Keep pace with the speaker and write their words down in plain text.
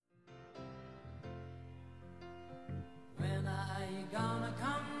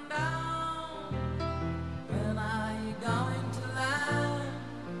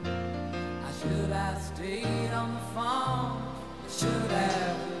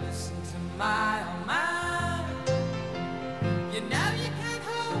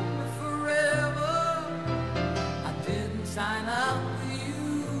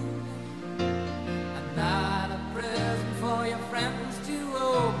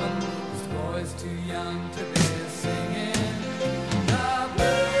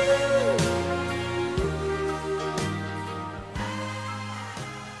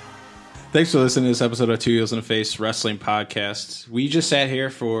Thanks for listening to this episode of Two Heels and a Face Wrestling Podcast. We just sat here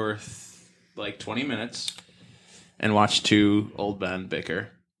for like 20 minutes and watched two old men bicker.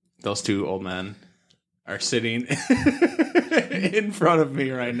 Those two old men are sitting in front of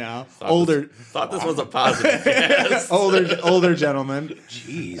me right now. Thought this was a positive. Yes. older gentlemen.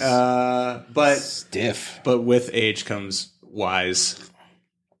 Jeez. But stiff. But with age comes wise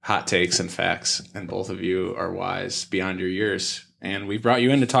hot takes and facts, and both of you are wise beyond your years. And we brought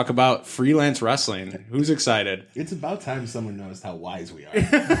you in to talk about freelance wrestling. Who's excited? It's about time someone noticed how wise we are.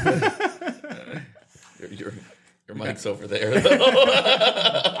 Your mic's over there, though.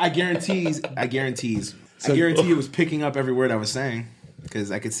 I guarantee it was picking up every word I was saying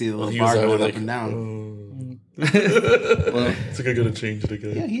because I could see the little bar going up and down. Well, it's like I gotta change it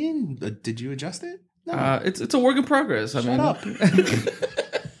again. Yeah, he didn't. Did you adjust it? No. It's a work in progress. Shut up.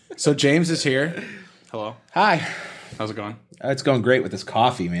 So James is here. Hello. Hi. How's it going? It's going great with this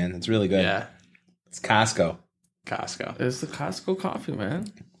coffee, man. It's really good. Yeah. It's Costco. It's the Costco coffee,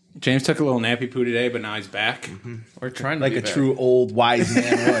 man. James took a little nappy poo today, but now he's back. Mm-hmm. We're trying to like be a back. true old wise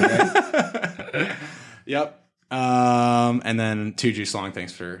man would, right? Yep. And then Two Juice Long,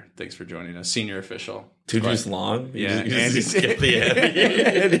 thanks for joining us, senior official. Two Juice Long? Yeah. You just skip the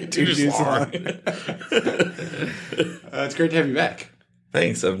end. Two Juice Long. It's great to have you back.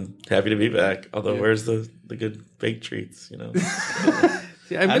 Thanks. I'm happy to be back. Although, where's the good baked treats? You know.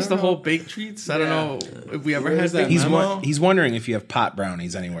 See, I missed the whole baked treats. I don't know if we ever had that. He's wondering if you have pot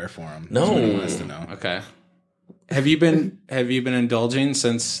brownies anywhere for him. No. That's what he wants to know. Okay. Have you been indulging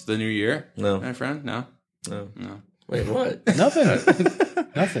since the new year? No. My friend? No. Wait, what? Nothing.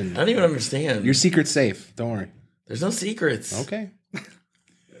 I don't even understand. Your secret's safe. Don't worry. There's no secrets. Okay.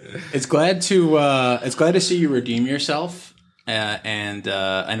 It's glad to see you redeem yourself. And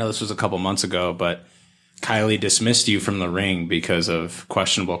I know this was a couple months ago, but Kylie dismissed you from the ring because of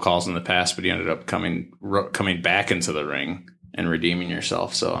questionable calls in the past, but you ended up coming back into the ring and redeeming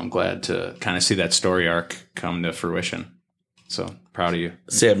yourself. So I'm glad to kind of see that story arc come to fruition. So proud of you.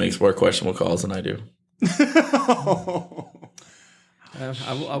 Sam makes more questionable calls than I do.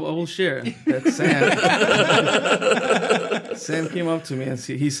 I will share that Sam came up to me and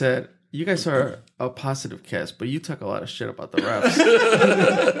he said, "You guys are a positive cast, but you talk a lot of shit about the refs."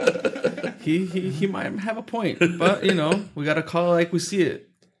 He might have a point, but we gotta call it like we see it.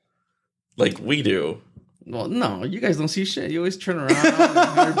 Like we do. Well, no, you guys don't see shit. You always turn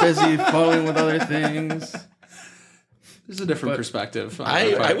around. You're busy following with other things. There's a different perspective.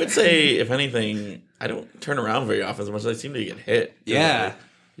 I would say, if anything, I don't turn around very often as much as I seem to get hit. Yeah.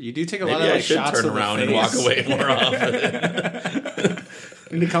 You do take a lot of I should shots turn around and walk away more often.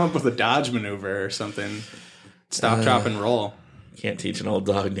 You need to come up with a dodge maneuver or something. Stop, drop, and roll. Can't teach an old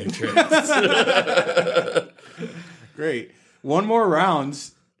dog new tricks. Great. One more round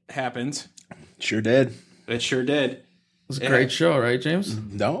happened. Sure did. It sure did. It was a great show, right, James?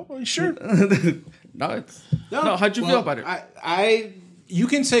 No, sure. No, how'd you feel about it? You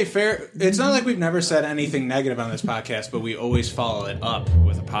can say fair. It's not like we've never said anything negative on this podcast, but we always follow it up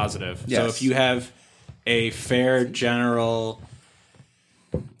with a positive. Yes. So if you have a fair general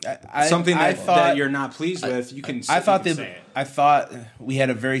something that you're not pleased with, you can. I thought say it. I thought we had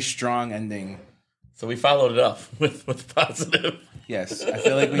a very strong ending. So we followed it up with positive. Yes, I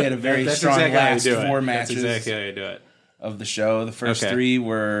feel like we had a very That's strong exactly how you last do it. four That's matches exactly how you do it. of the show. The first Okay. three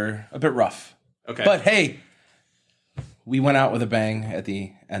were a bit rough. Okay, But hey, we went out with a bang at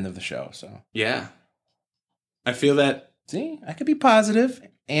the end of the show. So yeah, I feel that. see, I could be positive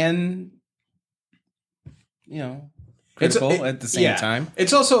and critical at the same time.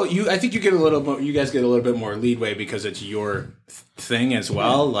 It's also I think you get a little more. You guys get a little bit more leadway because it's your thing as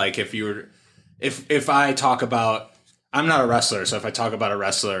well. Like if I talk about, I'm not a wrestler, so if I talk about a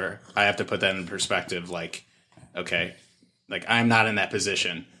wrestler, I have to put that in perspective. Like, okay, like I'm not in that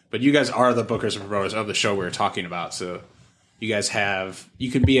position, but you guys are the bookers and promoters of the show we're talking about. So you guys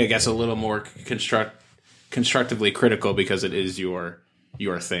you can be, I guess, a little more constructively critical because it is your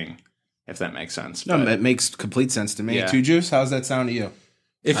thing. If that makes sense. No, that makes complete sense to me. Yeah. Two Juice, how's that sound to you?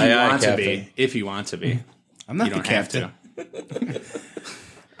 If you Aye, want to Captain. be. If you want to be. I'm not You the don't have captain. to.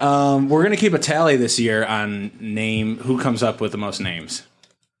 We're going to keep a tally this year on who comes up with the most names.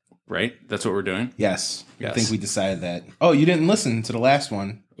 Right? That's what we're doing? Yes, I Yes. think we decided that. Oh, you didn't listen to the last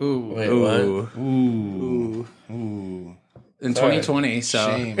one. Ooh, Wait, Ooh. what? Ooh. In 2020, so.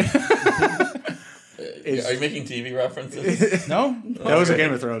 Shame. Are you making TV references? No? That was a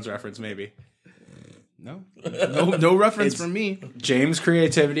Game of Thrones reference, maybe. No reference from me. James'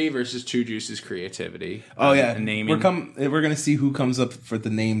 creativity versus Two Juice's creativity. Oh yeah, And naming. We're gonna see who comes up for the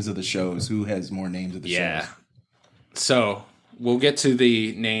names of the shows. Who has more names of the Yeah. shows? So, we'll get to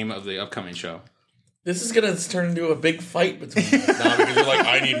the name of the upcoming show. This is gonna turn into a big fight between us now because you're like,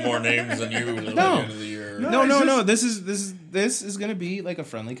 I need more names than you at the end of the year. No. This is gonna be like a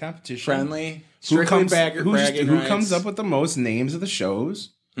friendly competition. Friendly. Who comes Who up with the most names of the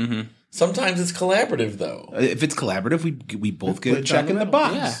shows? Mm-hmm. Sometimes it's collaborative though. If it's collaborative, we both get a check in the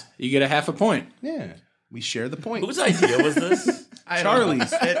box. Yeah, you get a half a point. Yeah, we share the point. Whose idea was this?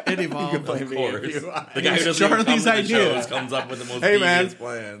 Charlie's. It evolved. Of course. The guy who doesn't Charlie's come to the idea. shows comes up with the most Hey, man. devious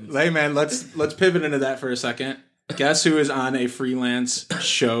plans. Hey man, let's pivot into that for a second. Guess who is on a freelance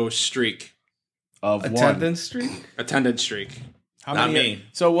show streak? Of Attendance streak? Attendance streak. How Not many? me.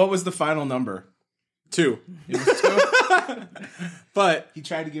 So what was the final number? 2. It was 2. But He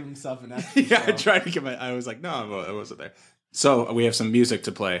tried to give himself an F. yeah, I tried to give it. I was like, no, I wasn't there. So we have some music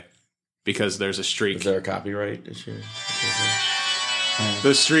to play because there's a streak. Is there a copyright issue?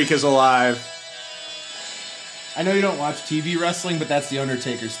 The streak is alive. I know you don't watch TV wrestling, but that's the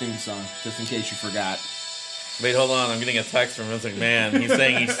Undertaker's theme song, just in case you forgot. Wait, hold on. I'm getting a text from Vince McMahon. He's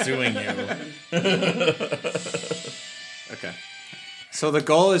saying he's suing you. Okay. So the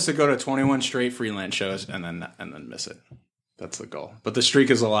goal is to go to 21 straight freelance shows and then miss it. That's the goal. But the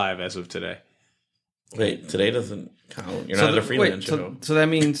streak is alive as of today. Wait, today doesn't count. You're not at a freelance show. So that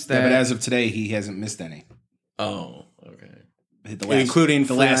means that... Yeah, but as of today, he hasn't missed any. Oh, okay. Including the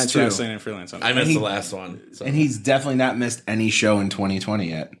freelance last 2. wrestling and freelance. I missed the last one. So. And he's definitely not missed any show in 2020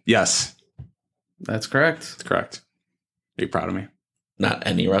 yet. Yes, That's correct. that's correct. Are you proud of me? Not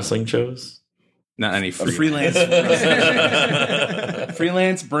any wrestling shows? Not any Freelance.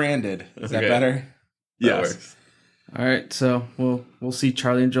 Freelance branded. Is that Okay. better? That Yes. works. All right, so we'll see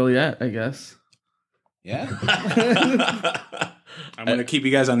Charlie and Joliet, I guess. Yeah. I'm going to keep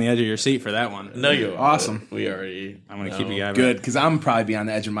you guys on the edge of your seat for that one. No, you Awesome. We already. I'm going to keep you guys Good, because I'm probably be on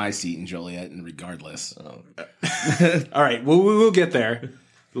the edge of my seat in Joliet, and regardless. Oh. All right, we'll get there.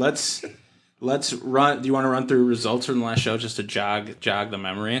 Let's run. Do you want to run through results from the last show just to jog the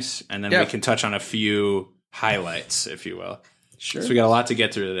memories, and then Yeah. we can touch on a few highlights, if you will. Sure. So we got a lot to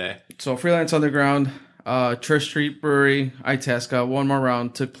get through today. So Freelance Underground, Church Street Brewery, Itasca, one more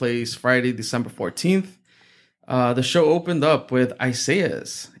round took place Friday, December 14th. The show opened up with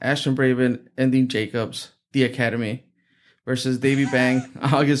Isaiah's, Ashton Braven, Ending Jacobs, The Academy, versus Davey Bang,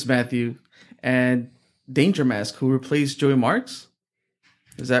 August Matthew, and Danger Mask, who replaced Joey Marks.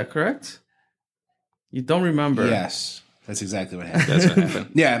 Is that correct? You don't remember? Yes. That's exactly what happened. That's what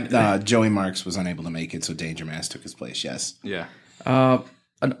happened. Yeah, Joey Marks was unable to make it, so Danger Mask took his place, yes. Yeah.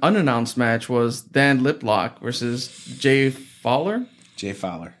 An unannounced match was Dan Liplock versus Jay Fowler. Jay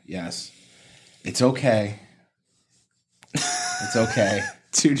Fowler, yes. It's okay. It's okay.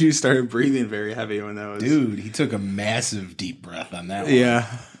 Dude, you started breathing very heavy when that was... Dude, he took a massive deep breath on that one. Yeah.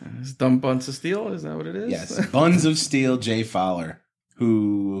 It's Dumb Buns of Steel. Is that what it is? Yes. Buns of Steel, Jay Fowler,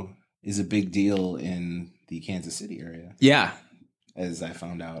 who is a big deal in the Kansas City area, Yeah. as I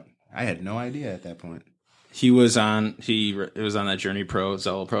found out. I had no idea at that point. It was on that Journey Pro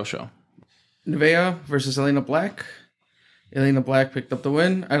Zella Pro show. Nevaeh versus Elena Black. Elena Black picked up the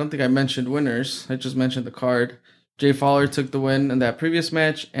win. I don't think I mentioned winners. I just mentioned the card. Jay Fowler took the win in that previous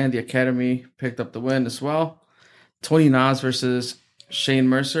match, and the Academy picked up the win as well. Tony Nas versus Shane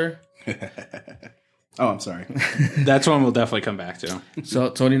Mercer. Oh, I'm sorry. That's one we'll definitely come back to. So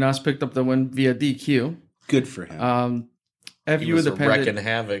Tony Nas picked up the win via DQ. Good for him. He FU was Independent. wrecking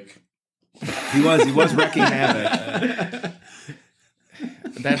havoc. He was wrecking havoc.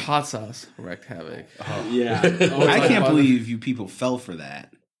 That hot sauce wrecked havoc. Yeah. I can't believe you people fell for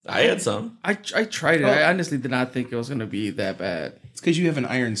that. I had some. I tried it. I honestly did not think it was going to be that bad. It's because you have an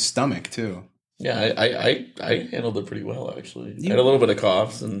iron stomach, too. Yeah, I handled it pretty well, actually. I had a little bit of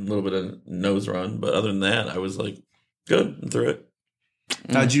coughs and a little bit of nose run, but other than that, I was like, good and through it.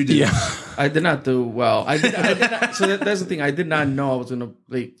 How'd you do? Yeah. I did not do well. I did not, so that's the thing. I did not know I was gonna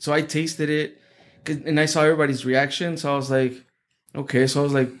like. So I tasted it, and I saw everybody's reaction. So I was like, okay. So I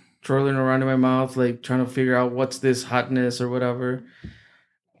was like twirling around in my mouth, like trying to figure out what's this hotness or whatever.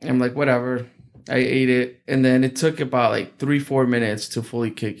 I'm like, whatever. I ate it, and then it took about like 3-4 minutes to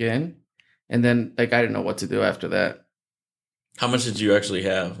fully kick in, and then like I didn't know what to do after that. How much did you actually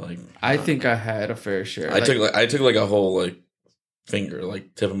have? Like, I think I had a fair share. I took like a whole like finger,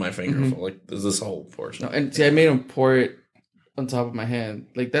 like tip of my finger full. Like, there's this whole portion. No, and see, I made him pour it on top of my hand.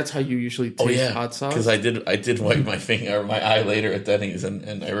 Like that's how you usually taste hot sauce. Because I did wipe my finger or my eye later at Denny's,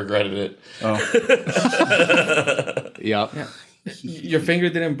 and I regretted it. Oh. Yep. Yeah. Your finger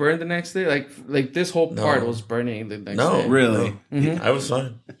didn't burn the next day? Like this whole part was burning the next day. Really? I was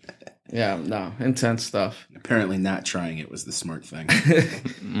fine. Yeah, no. Intense stuff. Apparently not trying it was the smart thing.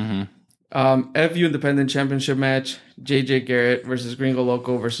 FU Independent Championship match, JJ Garrett versus Gringo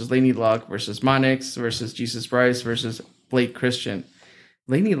Loco versus Laney Luck versus Monix versus Jesus Bryce versus Blake Christian.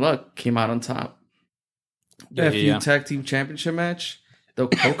 Laney Luck came out on top. FU Tag Team Championship match, the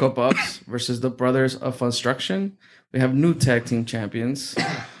Coca Bucks versus the Brothers of Construction. We have new tag team champions.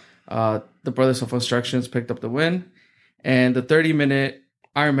 The Brothers of Constructions picked up the win. And the 30-minute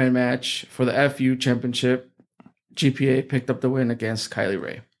Ironman match for the FU Championship, GPA picked up the win against Kylie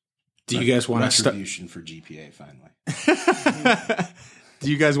Ray. Do you guys want to start? Retribution for GPA finally. Do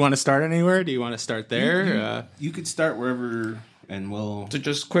you guys want to start anywhere? Do you want to start there? You could start wherever, and we'll. So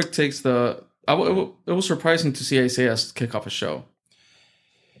just quick takes it was surprising to see Isaiah kick off a show.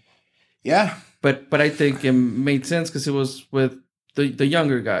 Yeah, but I think it made sense because it was with the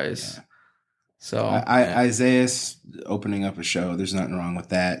younger guys. Yeah. So Isaiah's opening up a show. There's nothing wrong with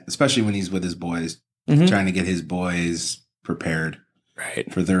that, especially when he's with his boys, trying to get his boys prepared.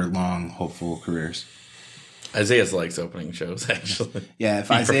 Right. For their long, hopeful careers. Isaiah likes opening shows, actually. Yeah, if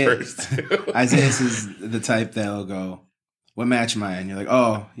Isaiah's is the type that'll go, what match am I? And you're like,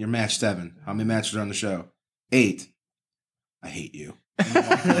 oh, you're match 7. How many matches are on the show? 8. I hate you.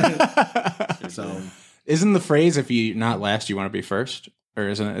 So, isn't the phrase, if you're not last, you want to be first? Or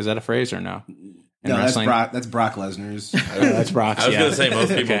is that a phrase or no? No, that's Brock Lesnar's. That's Brock's. I was going to say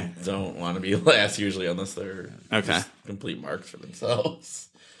most people don't want to be last usually unless they're complete marks for themselves.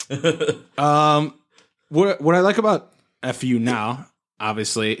 What I like about FU now,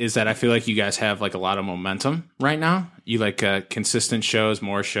 obviously, is that I feel like you guys have like a lot of momentum right now. You like consistent shows,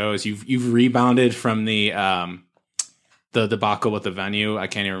 more shows. You've rebounded from the debacle with the venue. I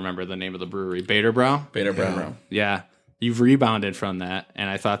can't even remember the name of the brewery. Bader-Brow. Yeah. You've rebounded from that, and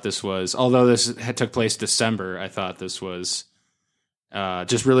I thought this was, although this took place December, I thought this was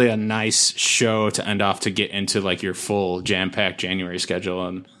just really a nice show to end off to get into like your full jam-packed January schedule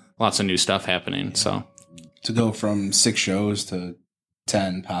and lots of new stuff happening. Yeah. So to go from 6 shows to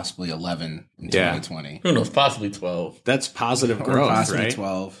 10, possibly 11 in 2020. Who knows? Possibly 12. That's positive growth, possibly right?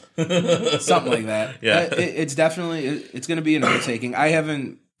 12, something like that. Yeah, it's definitely it's going to be an undertaking. I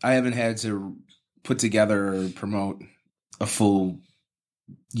haven't had to put together or promote a full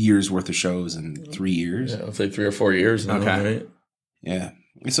year's worth of shows in 3 years. Yeah, I'll say 3 or 4 years now, right? Yeah.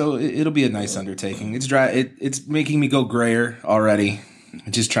 So it'll be a nice undertaking. It's dry. It's making me go grayer already.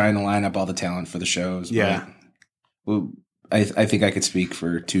 Just trying to line up all the talent for the shows. Yeah. But, I think I could speak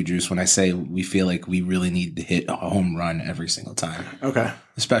for Two Juice when I say we feel like we really need to hit a home run every single time. Okay.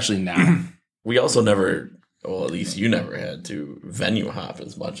 Especially now. We also never, well, at least you never had to venue hop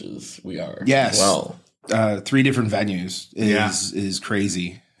as much as we are. Yes. Well. 3 different venues is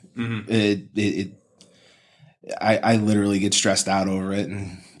crazy. Mm-hmm. I literally get stressed out over it,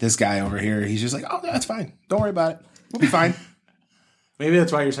 and this guy over here, he's just like, "Oh, that's fine. Don't worry about it. We'll be fine." Maybe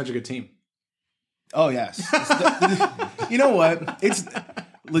that's why you're such a good team. Oh yes. You know what? It's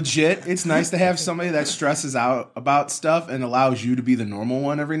legit. It's nice to have somebody that stresses out about stuff and allows you to be the normal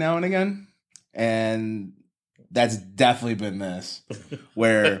one every now and again. And that's definitely been this,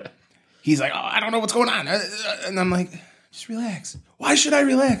 where he's like, "Oh, I don't know what's going on," and I'm like, "Just relax." Why should I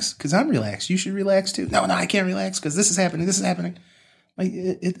relax? Because I'm relaxed. You should relax too. No, I can't relax because this is happening. This is happening. Like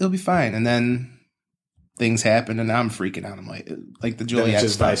it'll be fine. And then things happen, and I'm freaking out. I'm like the Juliet it's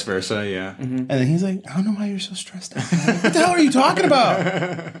just stuff. vice versa, yeah. Mm-hmm. And then he's like, "I don't know why you're so stressed out. Like, what the hell are you talking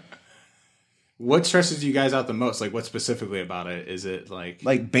about?" What stresses you guys out the most? Like, what specifically about it? Is it like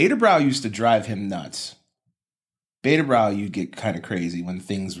Bader-Brow used to drive him nuts. Bader-Brow, you'd get kind of crazy when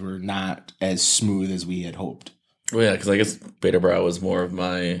things were not as smooth as we had hoped. Well, yeah, because I guess Bader-Brow was more of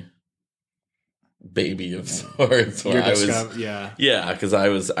my baby of sorts. Yeah, because I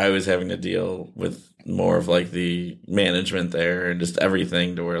was having to deal with more of like the management there and just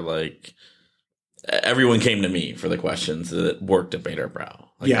everything to where like everyone came to me for the questions that worked at Bader-Brow.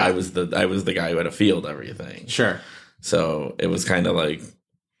 Like, yeah, I was the guy who had to field everything. Sure. So it was kind of like,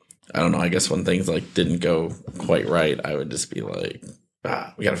 I don't know, I guess when things like didn't go quite right, I would just be like,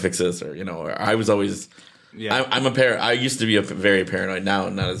 we got to fix this, or or I was always. Yeah. I'm a parent. I used to be very paranoid. Now,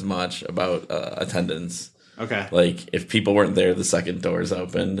 not as much about attendance. Okay. Like if people weren't there, the second doors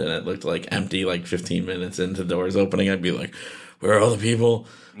opened and it looked like empty. Like 15 minutes into doors opening, I'd be like, "Where are all the people?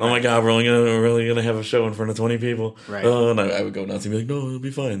 Right. Oh my god, we're really gonna have a show in front of 20 people." Right. And I would go nuts and be like, "No, it'll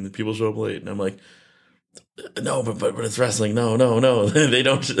be fine. The people show up late." And I'm like, "No, but it's wrestling. No. They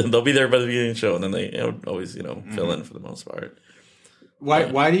don't. They'll be there by the beginning of the show." And then they always fill in for the most part.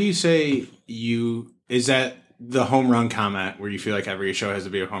 Why do you say you? Is that the home run comment where you feel like every show has to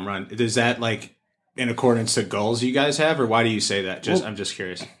be a home run? Is that like in accordance to goals you guys have, or why do you say that? I'm just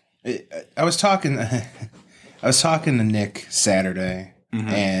curious. I was talking to Nick Saturday,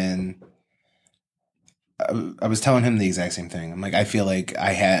 and I was telling him the exact same thing. I'm like, I feel like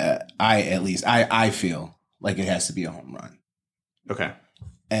I feel like it has to be a home run. Okay.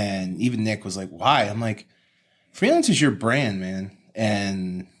 And even Nick was like, why? I'm like, freelance is your brand, man.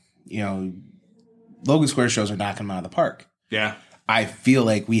 And, Logan Square shows are knocking them out of the park. Yeah. I feel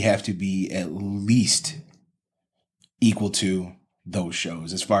like we have to be at least equal to those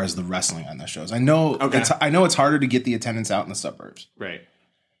shows as far as the wrestling on those shows. I know it's harder to get the attendance out in the suburbs. Right.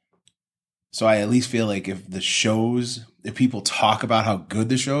 So I at least feel like if people talk about how good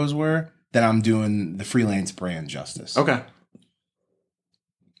the shows were, then I'm doing the freelance brand justice. Okay.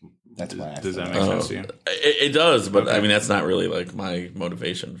 That's why. Does that make sense to you? It does, but I mean that's not really like my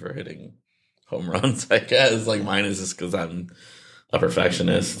motivation for hitting home runs. I guess like mine is just because I'm a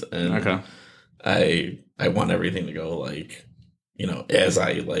perfectionist and I want everything to go like as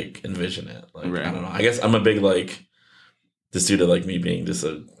I like envision it. Like right. I don't know. I guess I'm a big like just due to like me being just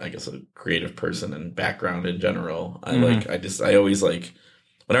a creative person and background in general. I always like.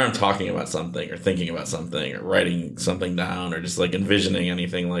 Whenever I'm talking about something or thinking about something or writing something down or just like envisioning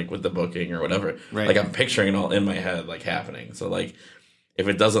anything like with the booking or whatever, right. Like I'm picturing it all in my head like happening. So like if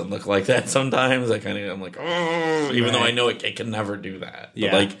it doesn't look like that sometimes, I'm like, oh, even though I know it can never do that.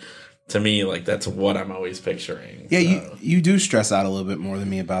 Yeah. But like to me, like that's what I'm always picturing. Yeah, so. You do stress out a little bit more than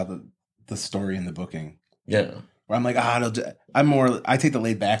me about the story and the booking. Yeah. Where I'm like, I take the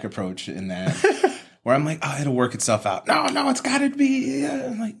laid back approach in that. Where I'm like, it'll work itself out. No, it's got to be. Yeah.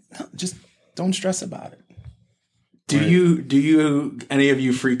 I'm like, no, just don't stress about it. Do you any of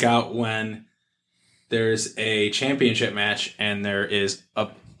you freak out when there's a championship match and there is a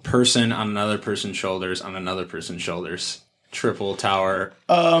person on another person's shoulders on another person's shoulders? Triple tower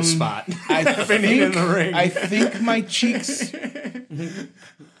spot. Happening in the ring. I think my cheeks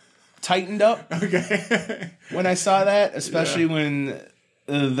tightened up. Okay. When I saw that, especially when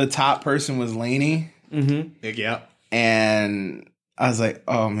the top person was Laney. Mm-hmm. Yeah. And I was like,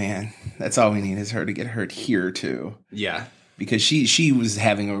 oh man, that's all we need is her to get hurt here too. Yeah. Because she was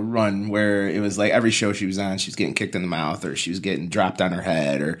having a run where it was like every show she was on, she was getting kicked in the mouth or she was getting dropped on her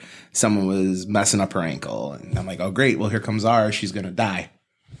head or someone was messing up her ankle. And I'm like, oh great, well here comes ours. She's going to die.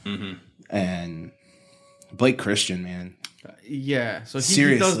 Mm-hmm. And Blake Christian, man. Yeah, so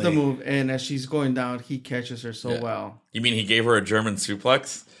he does the move, and as she's going down, he catches her so well. You mean he gave her a German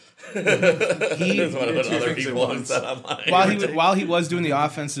suplex? That's what other people have said online. While he was doing the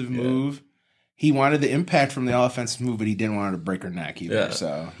offensive move, he wanted the impact from the offensive move, but he didn't want her to break her neck either. Yeah.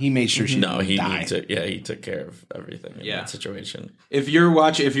 So he made sure she didn't die. He took care of everything in that situation. If you're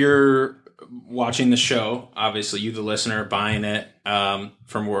watching the show, obviously you the listener buying it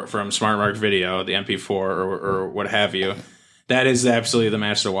from Smart Mark Video, the MP4 or what have you. That is absolutely the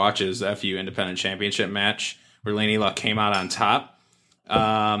match to watch. Is the FU Independent Championship match where Laney Luck came out on top.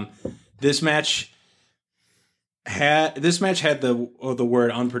 This match had the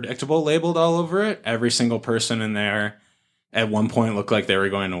word unpredictable labeled all over it. Every single person in there at one point looked like they were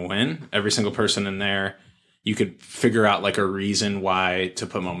going to win. Every single person in there, you could figure out like a reason why to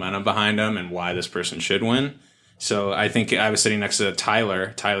put momentum behind them and why this person should win. So I think I was sitting next to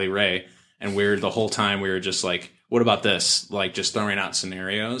Tyler Ray, and the whole time we were just like, what about this? Like just throwing out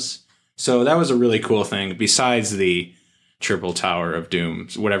scenarios. So that was a really cool thing. Besides the Triple Tower of Doom,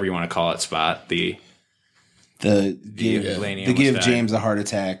 whatever you want to call it, spot the give James a heart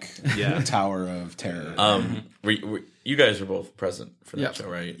attack. Yeah. Tower of Terror. You guys were both present for that show,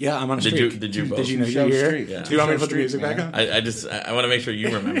 right? Yeah, I'm on a streak. Did you both? Did you know you were here? Yeah. Do you want me to put the music back on? I want to make sure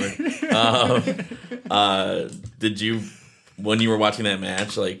you remember. Did you? When you were watching that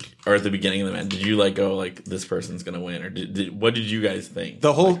match, like, or at the beginning of the match, did you like go like this person's gonna win, or what did you guys think?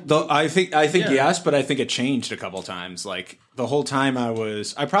 I think yes, but I think it changed a couple times. Like the whole time that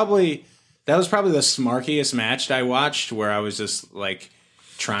was probably the smarkiest match I watched, where I was just like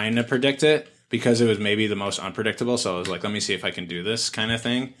trying to predict it because it was maybe the most unpredictable. So I was like, let me see if I can do this kind of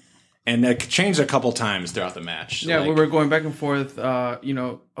thing. And it changed a couple times throughout the match. Yeah, we were going back and forth. Everybody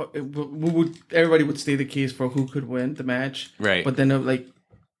would state the case for who could win the match. Right. But then, like,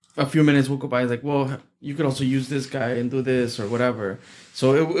 a few minutes would go by. It's like, well, you could also use this guy and do this or whatever.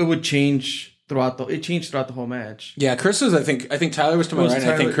 So it would change throughout the whole match. Yeah, Chris was. I think Tyler was to my right. And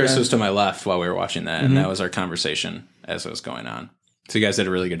I think Chris was to my left while we were watching that, and that was our conversation as it was going on. So you guys did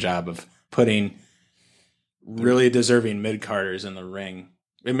a really good job of putting really deserving mid-carders in the ring.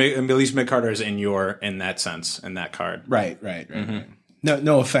 At least mid-carders in that sense, in that card. Right. Mm-hmm.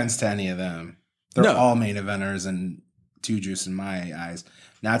 No offense to any of them. They're all main eventers and Two Juice in my eyes.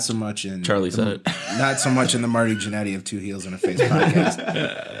 Not so much in Charlie said it. Not so much in the Marty Jannetty of Two Heels and a Face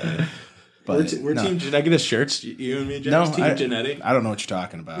podcast. But we're Team. Did I get us shirts? You and me, James? No, Team Jannetty. I don't know what you're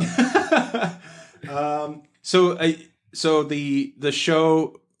talking about. So the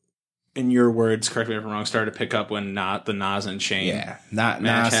show, in your words, correct me if I'm wrong, started to pick up when not the Nas and Shane. Yeah, not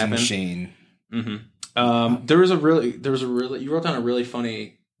Nas and Shane. Mm-hmm. There was a really you wrote down a really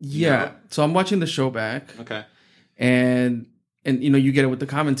funny. Yeah. So I'm watching the show back. Okay. And you get it with the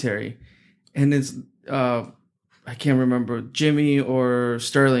commentary, and it's I can't remember, Jimmy or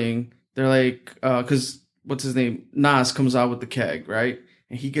Sterling. They're like, because what's his name? Nas comes out with the keg, right?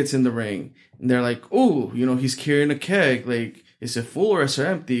 And he gets in the ring, and they're like, oh, he's carrying a keg. Like, is it full or is it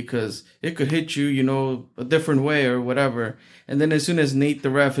empty? Because it could hit you, a different way or whatever. And then as soon as Nate,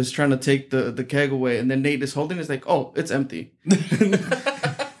 the ref, is trying to take the keg away, and then Nate is holding it, it's like, oh, it's empty.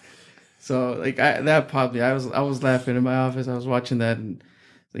 So like that popped me. I was laughing in my office. I was watching that, and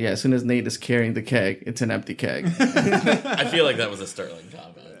so yeah, as soon as Nate is carrying the keg, it's an empty keg. I feel like that was a Sterling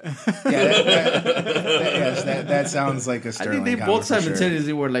comment. Yeah, that sounds like a Sterling comment. I think they both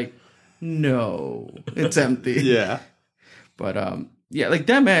simultaneously were like, "No, it's empty." Yeah, but yeah, like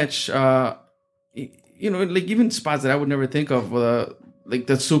that match, like even spots that I would never think of, like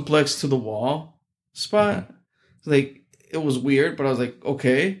the suplex to the wall spot, like it was weird, but I was like,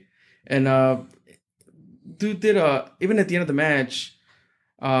 okay. And dude did even at the end of the match,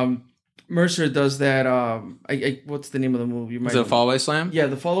 Mercer does that. What's the name of the move? Is it a fallaway slam? Yeah,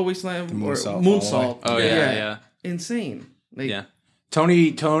 the fallaway slam or moonsault. Oh yeah. Insane. Like, yeah. Tony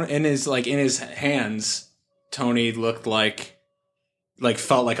in his hands, Tony looked like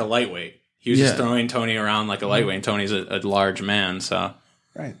felt like a lightweight. He was just throwing Tony around like a lightweight, and Tony's a large man, so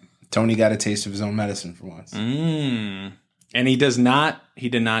right. Tony got a taste of his own medicine for once. And he did not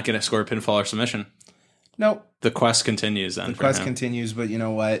get a score pinfall or submission. Nope. The quest continues then. The quest continues, but you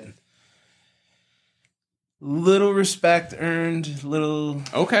know what? Little respect earned. Little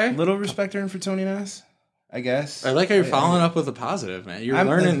respect earned for Tony Ness, I guess. I like how you're following up with a positive, man. You're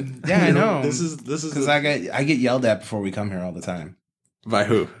learning. Yeah, I know. This is because I get yelled at before we come here all the time. By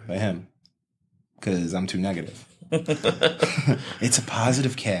who? By him. Because I'm too negative. It's a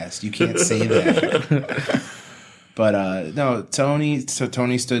positive cast. You can't say that. But no, Tony stood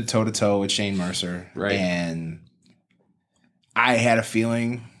toe to toe with Shane Mercer, right? And I had a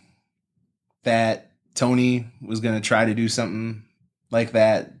feeling that Tony was going to try to do something like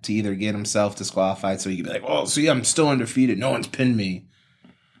that to either get himself disqualified, so he could be like, "Oh, see, I'm still undefeated. No one's pinned me."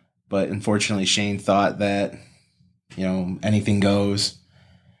 But unfortunately, Shane thought that anything goes,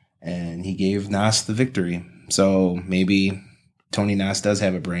 and he gave Nas the victory. So maybe Tony Nas does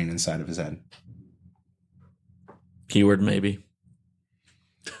have a brain inside of his head. Keyword maybe.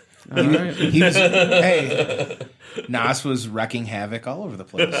 All right. He was, Nas was wrecking havoc all over the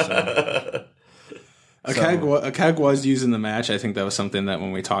place. So. A keg was used in the match. I think that was something that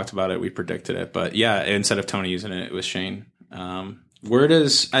when we talked about it, we predicted it. But yeah, instead of Tony using it, it was Shane. Where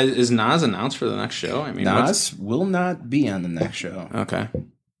is Nas announced for the next show? I mean, Nas will not be on the next show. Okay.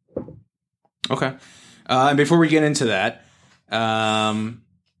 And before we get into that,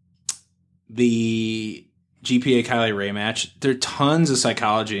 the GPA Kylie Ray match, there are tons of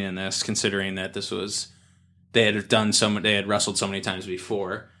psychology in this, considering that they had wrestled so many times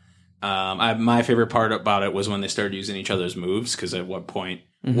before. My favorite part about it was when they started using each other's moves, because at what point,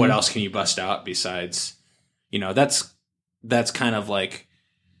 what else can you bust out besides, that's kind of like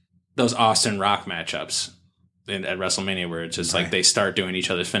those Austin Rock matchups at WrestleMania, where it's just like they start doing each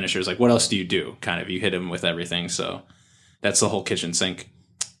other's finishers. Like, what else do you do? Kind of, you hit them with everything. So that's the whole kitchen sink.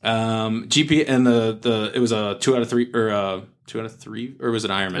 GP and it was a 2 out of 3 or 2 out of 3, or was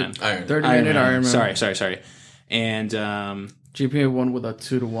it Iron Man? 30-minute Iron Man. Sorry. And GPA won with a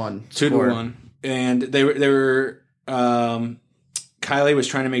 2-1. 2-1. And they were Kylie was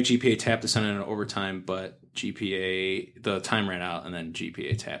trying to make GPA tap to send it in overtime, but the time ran out, and then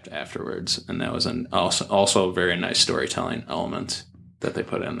GPA tapped afterwards, and that was also a very nice storytelling element that they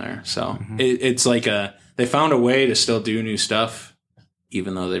put in there. So it's like they found a way to still do new stuff,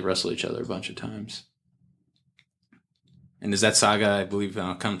 even though they've wrestled each other a bunch of times. And does that saga, I believe,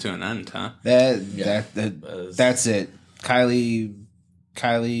 come to an end, huh? That's it. Kylie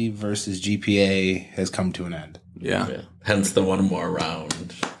versus GPA has come to an end. Yeah. Hence the one more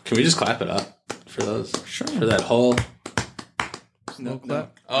round. Can we just clap it up for those? Sure. For that whole... No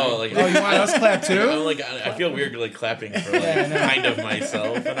clap. Oh, you want us to clap too? I feel weird clapping for kind of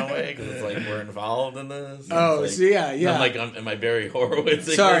myself in a way, because it's like we're involved in this. Oh, so yeah. I'm am I Barry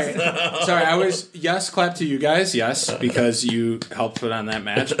Horowitz? Sorry. I was clap to you guys, because you helped put on that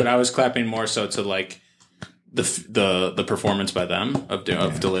match, but I was clapping more so to like the performance by them of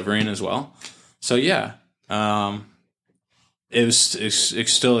delivering as well. So yeah,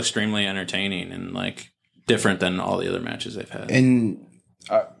 it's still extremely entertaining and like different than all the other matches they've had. And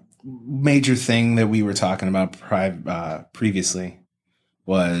major thing that we were talking about previously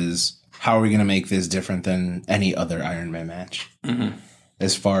was how are we going to make this different than any other Iron Man match? Mm-hmm.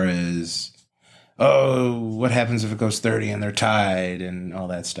 As far as, what happens if it goes 30 and they're tied and all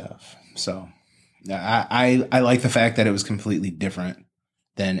that stuff. So I like the fact that it was completely different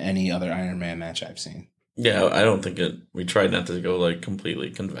than any other Iron Man match I've seen. Yeah, I don't think we tried not to go like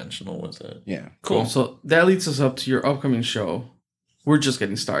completely conventional with it. Yeah. Cool. So that leads us up to your upcoming show. We're just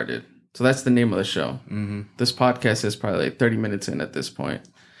getting started. So that's the name of the show. Mm-hmm. This podcast is probably like 30 minutes in at this point.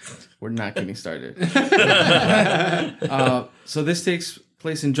 We're not getting started. So this takes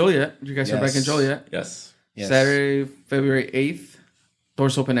place in Joliet. You guys are back in Joliet. Yes. Saturday, February 8th.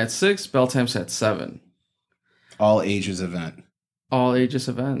 Doors open at 6. Bell time's at 7. All ages event. All ages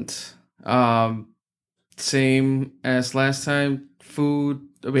event. Same as last time. Food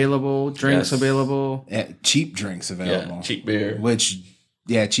available. Drinks available. Cheap drinks available. Yeah, cheap beer.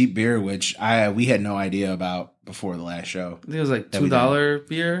 Cheap beer, which we had no idea about before the last show. I think it was like $2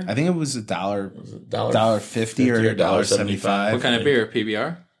 beer. I think it was $1.50 or $1.75. What kind of beer?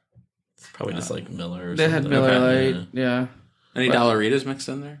 PBR? It's probably just like Miller. They had Miller Lite. Yeah. Any Dollaritas mixed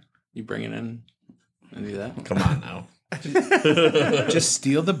in there? You bring it in and do that? Come on now. Just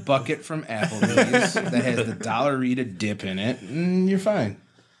steal the bucket from Applebee's that has the Dollarita dip in it, and you're fine.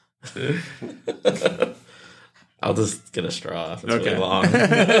 I'll just get a straw. It's really long.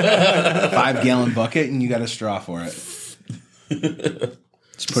 5-gallon bucket, and you got a straw for it.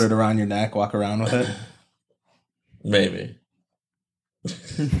 Just put it around your neck, walk around with it. Maybe.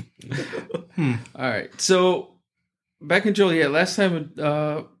 All right. So back in Joliet, last time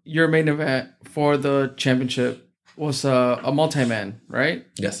your main event for the championship was a multi-man, right?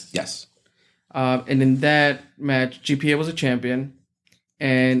 Yes. And in that match, GPA was a champion,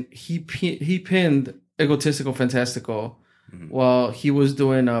 and he pinned Egotistical Fantastical while he was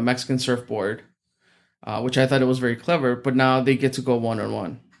doing a Mexican surfboard, which I thought it was very clever. But now they get to go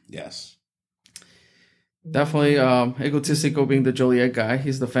 1-on-1. Yes. Definitely Egotistical being the Joliet guy.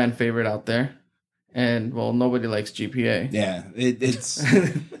 He's the fan favorite out there. And, well, nobody likes GPA. Yeah, it's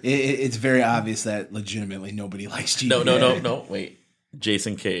very obvious that legitimately nobody likes GPA. No. Wait.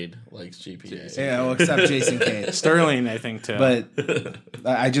 Jason Cade likes GPA. Yeah, well, except Jason Cade. Sterling, I think, too. But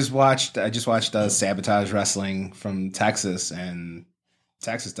I just watched Sabotage Wrestling from Texas, and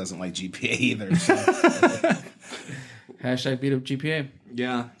Texas doesn't like GPA either. So. Hashtag beat up GPA.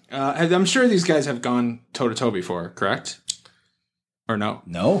 Yeah. I'm sure these guys have gone toe-to-toe before, correct? Or no?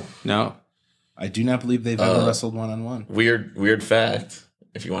 No. I do not believe they've ever wrestled 1-on-1. Weird fact.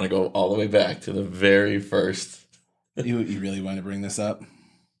 If you want to go all the way back to the very first. You really want to bring this up?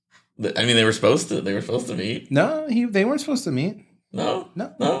 I mean, they were supposed to meet. No, they weren't supposed to meet. No.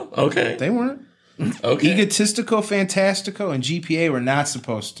 Okay. They weren't. Okay. Egotistical, Fantastico, and GPA were not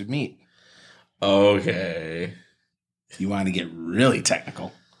supposed to meet. Okay. You want to get really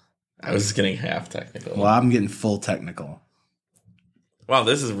technical. I was getting half technical. Well, I'm getting full technical. Wow,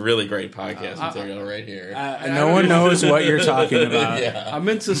 this is really great podcast material right here. No one knows what you're talking about. Yeah. I'm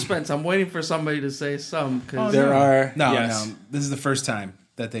in suspense. I'm waiting for somebody to say some. Cause No. This is the first time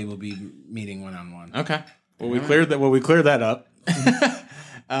that they will be meeting 1-on-1. Okay. Well, we cleared that up.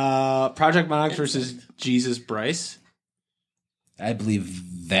 Project Monarch versus Jesus Bryce. I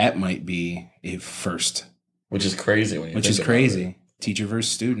believe that might be a first. Which is crazy. Which is crazy. Teacher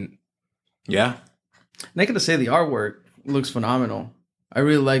versus student. Yeah. And I gotta say, the artwork looks phenomenal. I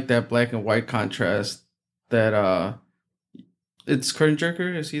really like that black and white contrast. That it's Curtain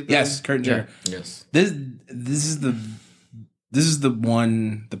Jerker. Is he? Yes, Curtain Jerker. Yes. This is the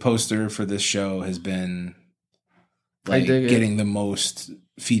one. The poster for this show has been like getting the most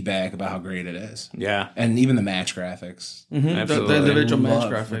feedback about how great it is. Yeah, and even the match graphics. Mm-hmm. The individual match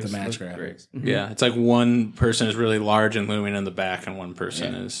graphics. The match graphics. Great. Mm-hmm. Yeah, it's like one person is really large and looming in the back, and one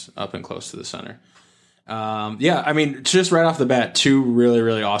person is up and close to the center. I mean, just right off the bat, two really,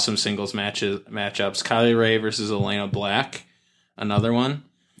 really awesome singles matchups. Kylie Ray versus Elena Black, another one.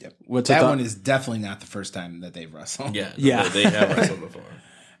 Yep. That one is definitely not the first time that they've wrestled. Yeah. They have wrestled before.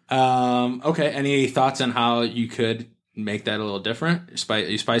 Okay. Any thoughts on how you could make that a little different? Are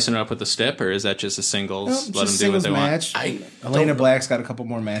you spicing it up with the stip, or is that just a singles? Let them do what they want. Elena Black's got a couple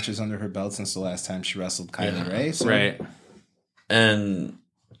more matches under her belt since the last time she wrestled Kylie Ray. So. Right. And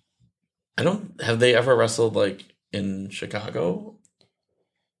have they ever wrestled like in Chicago?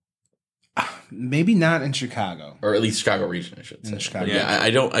 Maybe not in Chicago, or at least Chicago region, I should say. In Chicago, yeah. I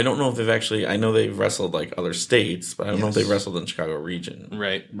don't know if they've actually. I know they've wrestled like other states, but I don't know if they've wrestled in Chicago region.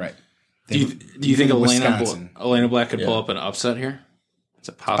 Right. Do you think Elena Black could pull up an upset here? Is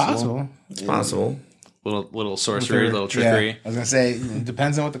it possible? It's possible. little sorcery, little trickery. Yeah, I was gonna say it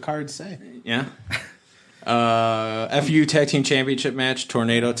depends on what the cards say. Yeah. FU Tag Team Championship match,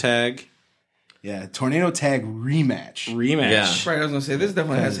 Tornado Tag. Yeah, Tornado Tag rematch. Yeah. Right, I was gonna say this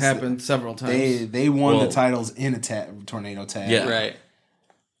definitely has happened several times. They won the titles in a Tornado Tag. Yeah. Right.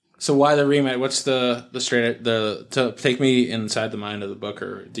 So why the rematch? What's the to take me inside the mind of the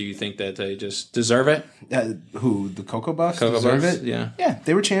booker? Do you think that they just deserve it? Who, the Cocoa Buffs deserve it? Yeah. Yeah,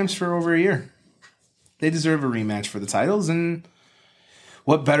 they were champs for over a year. They deserve a rematch for the titles, and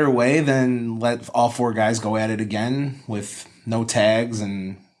what better way than let all four guys go at it again with no tags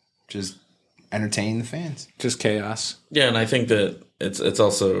and just entertain the fans. Just chaos. Yeah, and I think that it's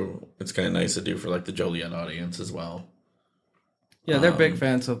kind of nice to do for like the Joliet audience as well. Yeah, they're big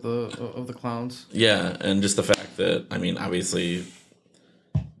fans of the clowns. Yeah, and just the fact that, I mean, obviously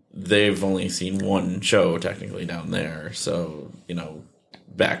they've only seen one show technically down there, so, you know,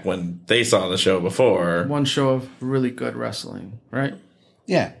 back when they saw the show before, one show of really good wrestling, right?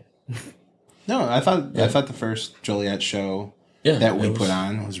 Yeah. No, I thought the first Joliet show that we put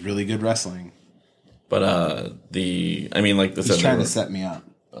on was really good wrestling. But he's trying to set me up.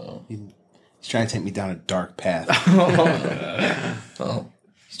 Oh. He's trying to take me down a dark path.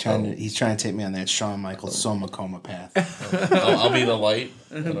 He's trying to take me on that Shawn Michaels Soma Coma path. I'll be the light.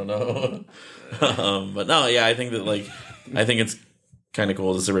 I don't know. But no, yeah, I think it's kind of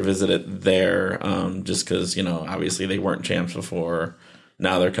cool just to revisit it there, just because, you know, obviously they weren't champs before.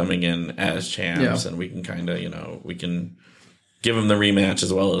 Now they're coming in as champs, and we can kind of, you know, we can give them the rematch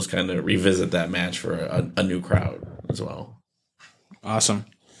as well as kind of revisit that match for a new crowd as well. Awesome.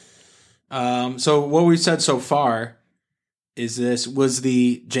 So what we've said so far is was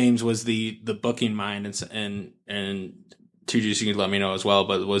the booking mind, and Two Juice, you can let me know as well,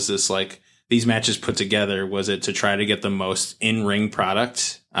 but was this like these matches put together, was it to try to get the most in-ring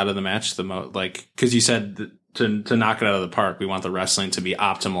product out of the match, because you said to knock it out of the park, we want the wrestling to be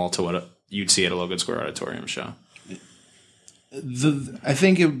optimal to what you'd see at a Logan Square Auditorium show? I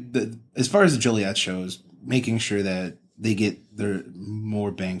think as far as the Joliet shows, making sure that they get their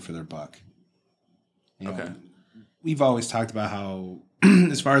more bang for their buck. You know, we've always talked about how,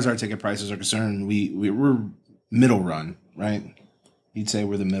 as far as our ticket prices are concerned, we're middle run, right? You'd say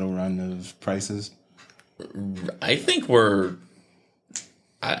we're the middle run of prices. I think we're.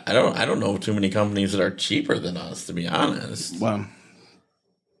 I don't know too many companies that are cheaper than us, to be honest. Well,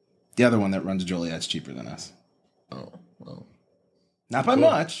 the other one that runs Joliet's cheaper than us. Oh, well. Not by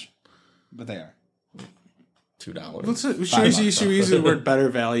much, but they are. $2. Should we use the word better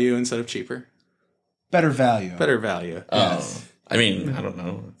value instead of cheaper? Better value. Better value. Yes. I mean, I don't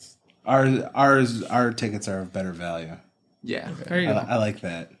know. Our tickets are of better value. Yeah. Okay. I like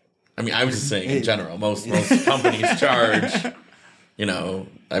that. I mean, I was just saying in general, most companies charge, you know,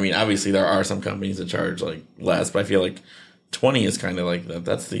 I mean, obviously there are some companies that charge like less, but I feel like 20 is kind of like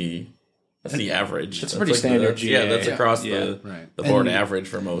that's the average. It's pretty standard. That's across the board average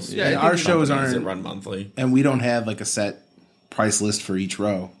for most. Yeah, our shows aren't that run monthly, and we don't have like a set price list for each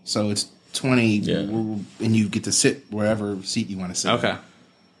row, so it's 20, and you get to sit wherever seat you want to sit. Okay.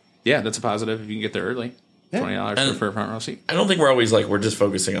 Yeah, that's a positive if you can get there early. $20 for a front row seat. I don't think we're always we're just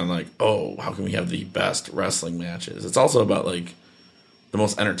focusing on how can we have the best wrestling matches. It's also about the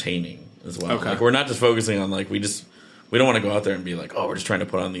most entertaining as well. Okay. We're not just focusing on we don't want to go out there and be we're just trying to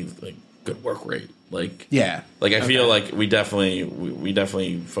put on these good work rate. I feel like we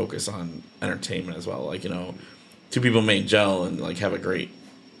definitely focus on entertainment as well. Two people may gel and have a great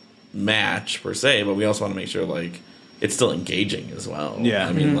match per se, but we also want to make sure it's still engaging as well. Yeah.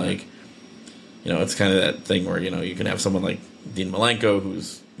 I mean it's kind of that thing where you can have someone like Dean Malenko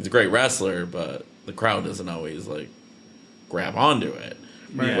he's a great wrestler, but the crowd doesn't always grab onto it.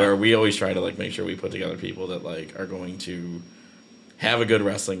 Right. Where we always try to make sure we put together people that are going to have a good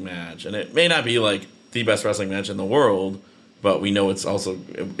wrestling match, and it may not be the best wrestling match in the world, but we know it's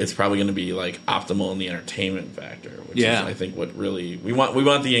probably going to be optimal in the entertainment factor, which is I think what really we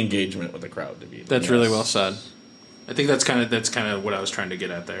want the engagement with the crowd to be. That's really well said. I think that's kind of what I was trying to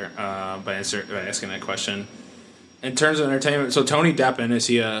get at there by asking that question. In terms of entertainment, so Tony Deppen, is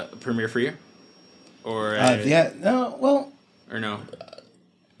he a premiere for you, or or no?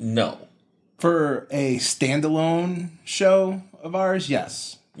 No. For a standalone show of ours,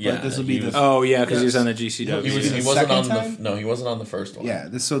 yes. Yeah, but this will be because he was on the GCW. He wasn't on he wasn't on the first one. Yeah,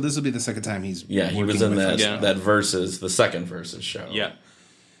 this will be the second time he's he was in that versus the second versus show. Yeah.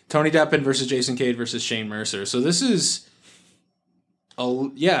 Tony Deppen versus Jason Cade versus Shane Mercer. So this is I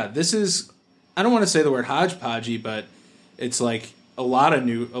don't want to say the word hodgepodgey, but it's a lot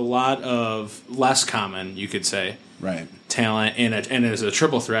of less common, you could say, talent and as a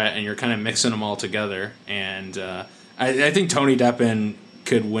triple threat, and you're kind of mixing them all together. And I think Tony Deppen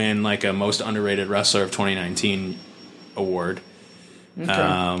could win like a most underrated wrestler of 2019 award.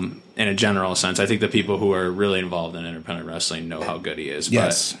 Okay. In a general sense, I think the people who are really involved in independent wrestling know how good he is.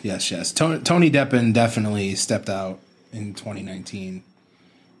 Yes. Tony Deppen definitely stepped out in 2019,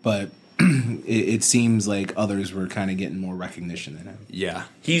 but it seems like others were kind of getting more recognition than him. Yeah,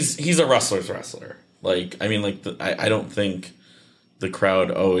 he's a wrestler's wrestler. Like, I mean, like I don't think the crowd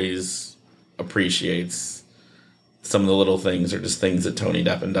always appreciates some of the little things or just things that Tony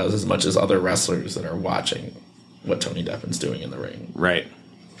Deppen does as much as other wrestlers that are watching what Tony Deppen's doing in the ring. Right.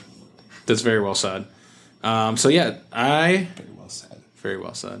 That's very well said. So yeah, very well said. Very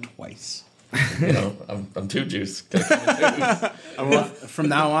well said. Twice. You know, I'm too juice. From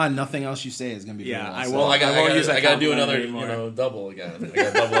now on, nothing else you say is going to be. Yeah, I won't. I got to do another, double again. I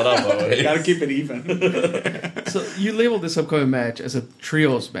got to double it up. Always. Got to keep it even. So you labeled this upcoming match as a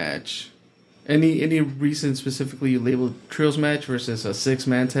trios match. Any reason specifically you labeled trios match versus a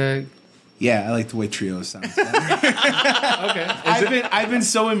 6-man tag? Yeah, I like the way trios sounds. Okay, I've been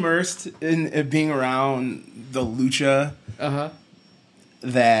so immersed in being around the lucha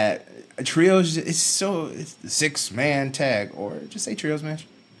that trios it's a 6-man tag, or just say trios match.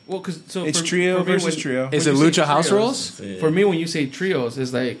 Well, because it's trio versus trio. Is it lucha house rules? For me, when you say trios,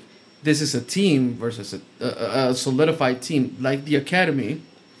 it's like this is a team versus a solidified team, like the Academy.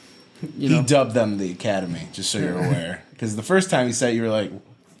 He dubbed them the Academy, just so you're aware. Because the first time he said, you were like,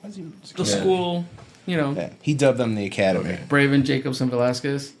 the school, Yeah. He dubbed them the Academy. Okay. Braven, Jacobs, and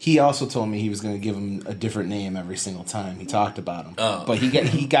Velasquez. He also told me he was going to give him a different name every single time he talked about them. Oh. But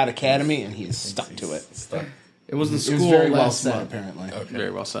he got Academy, and he is stuck to it. It was the school. It was very well last said, month. apparently. Okay.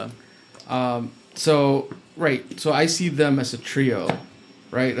 Very well said. So I see them as a trio,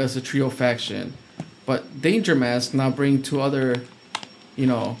 right? As a trio faction. But Danger Mask now bring 2 other,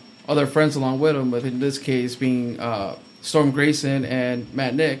 other friends along with him, but in this case being Storm Grayson and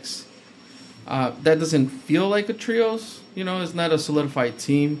Matt Nix. That doesn't feel like a trios, it's not a solidified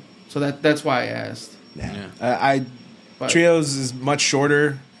team. So that's why I asked. Yeah. Trios is much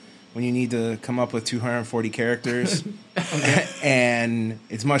shorter when you need to come up with 240 characters. And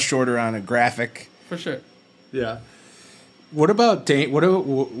it's much shorter on a graphic. For sure. Yeah. What about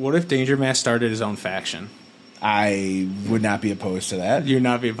what if Danger Mask started his own faction? I would not be opposed to that. You'd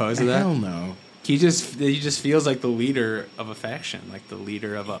not be opposed to that? Hell no. He just feels like the leader of a faction, like the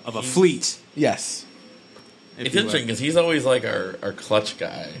leader of a fleet. Yes. It's interesting because he's always like our clutch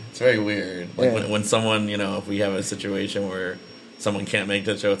guy. It's very weird. Like when someone, if we have a situation where someone can't make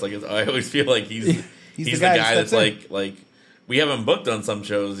the show, it's like I always feel like he's the guy that's like we have him booked on some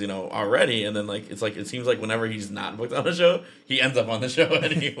shows, already, and then it seems like whenever he's not booked on a show, he ends up on the show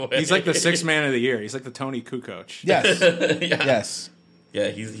anyway. He's like the 6th man of the year. He's like the Tony Kukoc. Yes. Yeah. Yes. Yeah,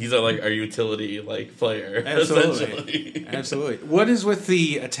 he's our utility player. Absolutely. Absolutely. What is with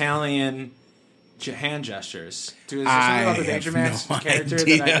the Italian hand gestures? Is there something about the Danger Mask character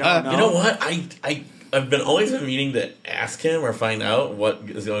that I don't know? You know what? I've always been meaning to ask him or find out what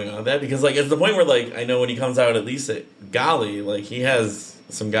is going on with that, because it's the point where I know when he comes out, at least at Gali, he has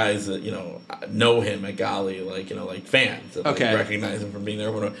some guys that know him at Gali, fans that recognize him from being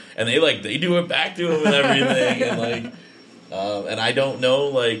there, and they do it back to him and everything, and and I don't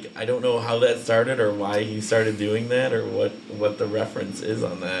know how that started or why he started doing that or what the reference is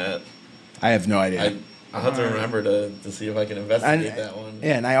on that. I have no idea. I'll have to remember to see if I can investigate that one.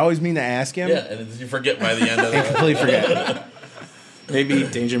 Yeah, and I always mean to ask him. Yeah, and you forget by the end of it. I completely forget. Maybe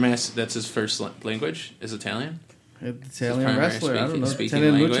Danger Mask, that's his first language, is Italian? Italian wrestler, I don't know.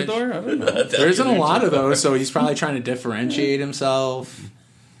 Italian luchador? I don't know. There isn't a lot of those, so he's probably trying to differentiate himself.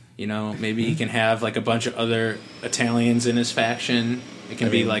 Maybe he can have a bunch of other Italians in his faction. It can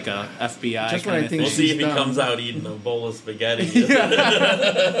be like a FBI kind of thing. We'll see if he comes out eating a bowl of spaghetti.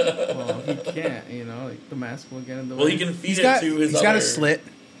 Well, he can't, the mask will get in the way. Well, he can feed it to his He's got a slit.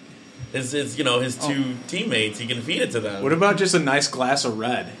 His 2 teammates, he can feed it to them. What about just a nice glass of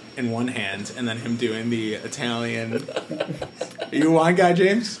red in one hand and then him doing the Italian? Are you a wine guy,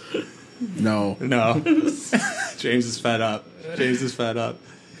 James? No. James is fed up.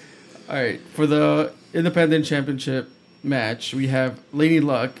 All right, for the Independent Championship match, we have Lady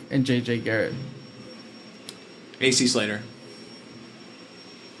Luck and JJ Garrett. AC Slater.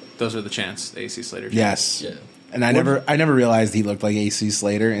 Those are the chants. AC Slater chants. Yes. Yeah. And I never realized he looked like AC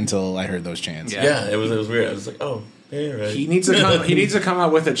Slater until I heard those chants. Yeah, it was weird. I was like, oh, yeah, right. He needs to come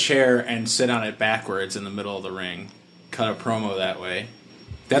out with a chair and sit on it backwards in the middle of the ring. Cut a promo that way.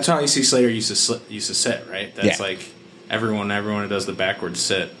 That's how AC Slater used to sit, right? That's everyone who does the backwards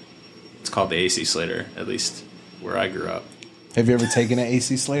sit. It's called the AC Slater, at least where I grew up. Have you ever taken an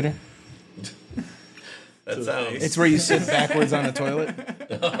AC Slater? That sounds. It's where you sit backwards on the toilet.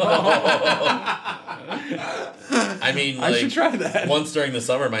 I mean, I should try that. Once during the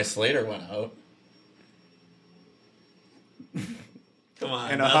summer, my Slater went out. Come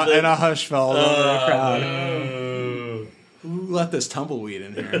on. And a hush fell over the crowd. Who let this tumbleweed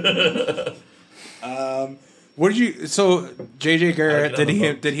in here? What did you? So JJ Garrett,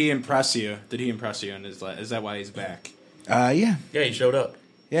 did he impress you? Did he impress you? And is that why he's back? Yeah. Yeah, he showed up.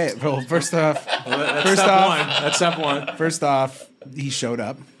 Yeah. Well, first off, That's step one. First off, he showed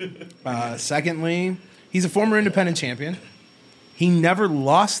up. Secondly, he's a former independent champion. He never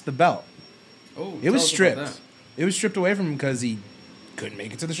lost the belt. Oh, It was stripped. It was stripped away from him because he couldn't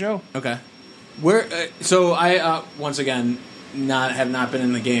make it to the show. Okay. Where? So I once again have not been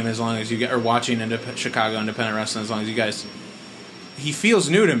in the game as long as you get, or watching Chicago independent wrestling as long as you guys. He feels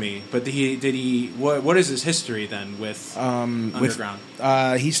new to me, but what is his history then with Underground?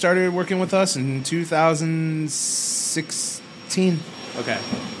 He started working with us in 2016. Okay.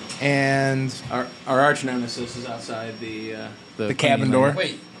 And Our arch nemesis is outside the cabin door.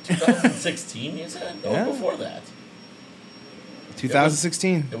 Wait, 2016 you said? Oh, Yeah. before that.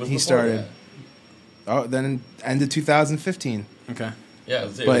 2016 It was he before started. that. Oh, then ended 2015. Okay. Yeah,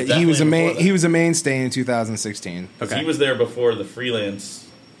 it But he was definitely before that. he was a mainstay in 2016. Okay. He was there before the freelance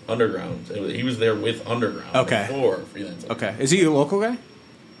Underground. He was there with Underground. Okay. Before freelance. Okay. Is he a local guy?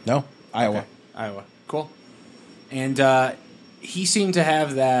 No, Iowa. Okay. Iowa. Cool. And he seemed to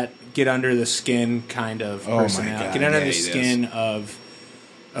have that get under the skin kind of Oh my personality. God, Get under yeah, the he skin of.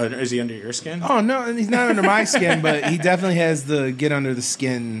 Is he under your skin? Oh no, he's not under my skin, but he definitely has the get under the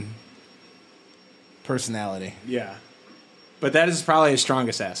skin personality. Yeah. But that is probably his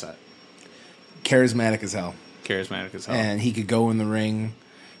strongest asset. Charismatic as hell, Charismatic as hell. and he could go in the ring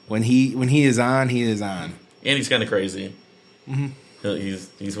when he is on. He is on. And he's kind of crazy. Mm-hmm.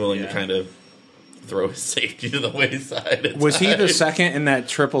 He's willing to kind of throw his safety to the wayside. at Was he the times. second in that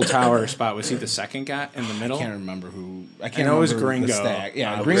triple tower spot? Was he the second guy in the middle? I can't remember who. I know it was remember Gringo. the stack. Yeah,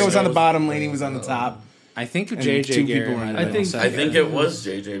 Gringo Gringo was on the was- bottom. Laney was on the top. I think And JJ two Garrett people might in have the been middle. I second. think it was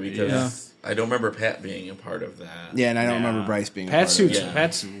JJ because Yeah. I don't remember Pat being a part of that. Yeah, and I don't Yeah. remember Bryce being. Pat's a part of Yeah.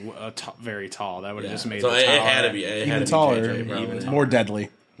 Pat's very tall. That would have Yeah. just made So the it tower had to be. It it. had Even to be taller, JJ, probably. even more deadly.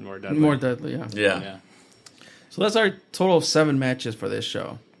 more deadly. More deadly, yeah. Yeah. So that's our total of 7 matches for this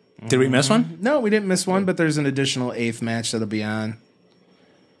show. Did we miss one? No, we didn't miss one, but there's an additional 8th match that'll be on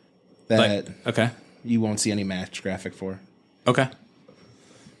that Okay. you won't see any match graphic for. Okay.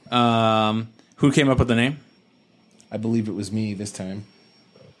 Who came up with the name? I believe it was me this time.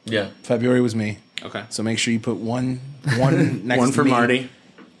 Yeah. February was me. Okay. So make sure you put one next One to for me Marty.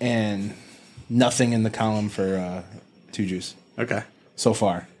 and nothing in the column for Two Juice Okay. so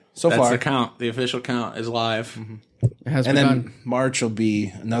far. That's the count. The official count is live. It has And begun. then March will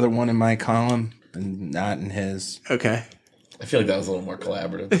be another one in my column and not in his. Okay. I feel like that was a little more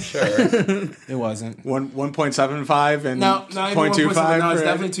collaborative. Sure. It wasn't. 1.75 and No, not 0.25. No, it's for-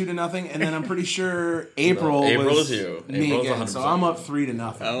 definitely 2-0, and then I'm pretty sure April. April was is you. Me April's again, 100%. so I'm up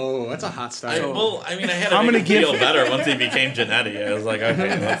 3-0. Oh, that's a hot start. I mean, I had to I'm make gonna him give- feel better once he became Genetti. I was like,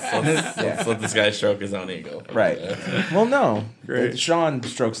 okay, let's let this guy stroke his own ego. Right. Well, no. Great. Sean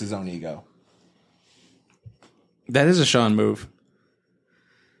strokes his own ego. That is a Sean move.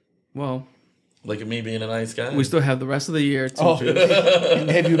 Well, Look at me being a nice guy. we still have the rest of the year to Oh,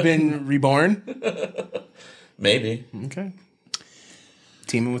 have you been reborn? Maybe. Okay.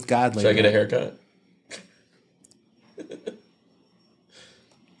 Teaming with God Should I later. get a haircut?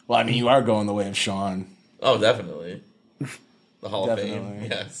 Well, I mean, you are going the way of Sean. Oh, definitely. The Hall of Fame. Definitely.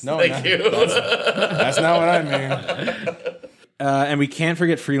 Yes. No, Thank not- you. That's not what I mean. And we can't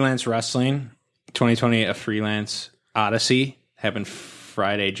forget Freelance Wrestling 2020, a Freelance Odyssey, happened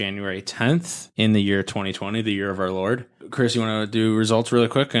Friday, January 10th in the year 2020, the year of our Lord. Chris, you want to do results really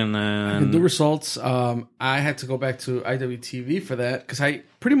quick? And then the results. I had to go back to IWTV for that because I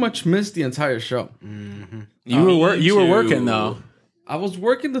pretty much missed the entire show. you were working, though. I was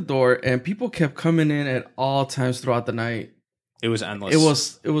working the door, and people kept coming in at all times throughout the night. It was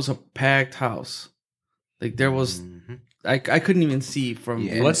endless. It was a packed house. Like there was, I couldn't even see from.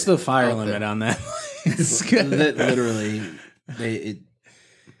 Yeah. What's the fire out limit there. on that? Literally,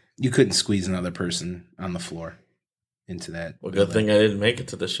 you couldn't squeeze another person on the floor into that. Well, good thing I didn't make it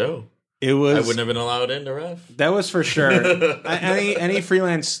to the show. It was. I wouldn't have been allowed in to ref. That was for sure. any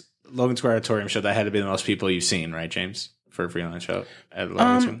freelance Logan Square Auditorium show, that had to be the most people you've seen, right, James? For a freelance show at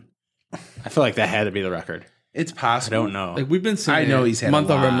Logan. I feel like that had to be the record. It's I possible. don't know. Like we've been seeing I know it he's had a month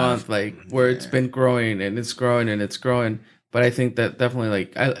over lot month, of- like where it's been growing and it's growing and it's growing. But I think that definitely,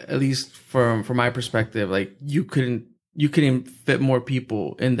 like, at least from my perspective, like you couldn't fit more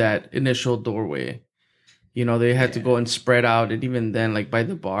people in that initial doorway. You know, they had to go and spread out, and even then, like by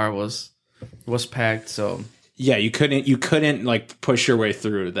the bar was packed. So yeah, you couldn't like push your way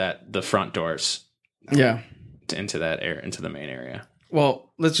through the front doors. Yeah, into the main area.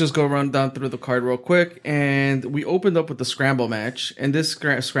 Well, let's just go run down through the card real quick. And we opened up with the scramble match. And this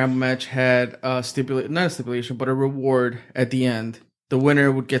scramble match had not a stipulation, but a reward at the end. The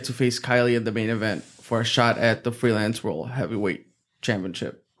winner would get to face Kylie in the main event for a shot at the Freelance World Heavyweight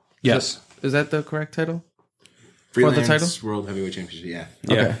Championship. Yes. Is that the correct title? Freelance for the title? World Heavyweight Championship, yeah.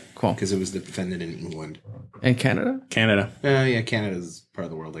 Okay, cool. Because it was defended in England. And Canada? Yeah, Canada's part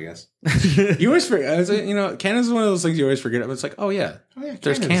of the world, I guess. You always forget, Canada's one of those things you always forget. It's like, oh yeah,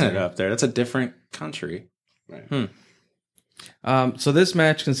 there's Canada up there. That's a different country. Right. So this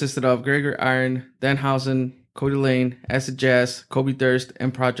match consisted of Gregor Iron, Danhausen, Cody Lane, Acid Jazz, Kobe Durst,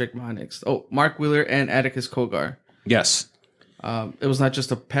 and Project Monix. Oh, Mark Wheeler and Atticus Kogar. Yes. It was not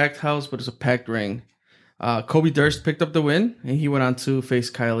just a packed house, but it was a packed ring. Kobe Durst picked up the win, and he went on to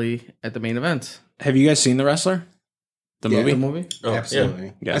face Kylie at the main event. Have you guys seen The Wrestler? The movie? Oh,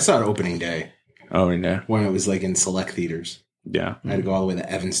 absolutely. Yeah. I saw it opening day. Oh, yeah. When it was like in select theaters. Yeah. I had to go all the way to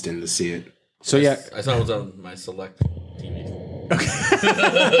Evanston to see it. So I saw it was on my select TV.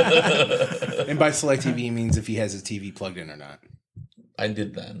 Okay. And by select TV, he means if he has his TV plugged in or not. I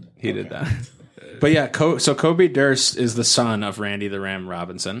did then. He did that. But yeah, so Kobe Durst is the son of Randy the Ram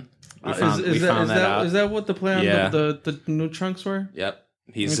Robinson. We found that out. Is that what the plan of the new trunks were? Yep.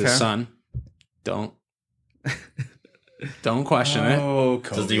 He's his son. Don't question it. Oh,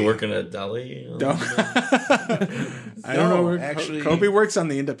 Kobe. Does he work in a deli? I don't know. Actually, Kobe works on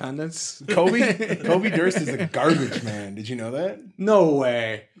the Independence. Kobe Durst is a garbage man. Did you know that? No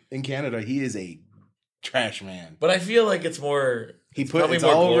way. In Canada, he is a trash man. But I feel like it's more. Probably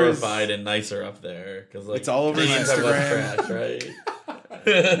more glorified and nicer up there because like it's all over his Instagram, trash, right?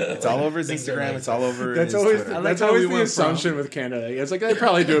 It's all over his Instagram. It's all over. That's his always Twitter. that's always the assumption with Canada. It's like they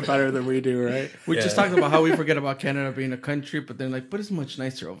probably do it better than we do, right? We just talked about how we forget about Canada being a country, but they're like, but it's much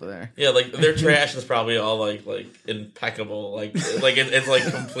nicer over there. Yeah, like their trash is probably all like impeccable, like it's like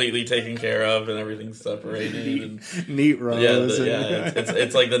completely taken care of and everything's separated and neat rows.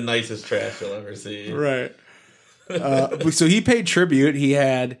 It's like the nicest trash you'll ever see. Right. So he paid tribute. He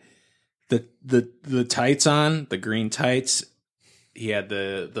had the tights on, the green tights. He had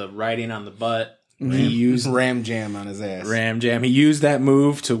the writing on the butt. He used Ram Jam on his ass. Ram Jam. He used that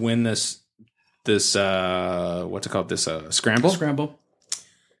move to win this what's it called? This scramble.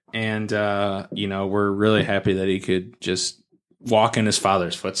 And we're really happy that he could just walk in his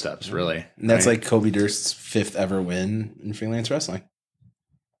father's footsteps. Really, and that's like Kobe Durst's 5th ever win in freelance wrestling.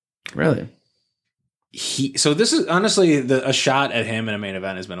 Really. So this is honestly a shot at him in a main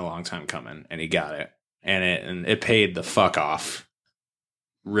event has been a long time coming, and he got it, and it paid the fuck off.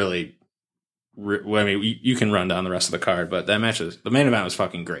 Really, I mean, you can run down the rest of the card, but the main event was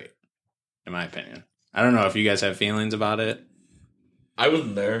fucking great, in my opinion. I don't know if you guys have feelings about it. I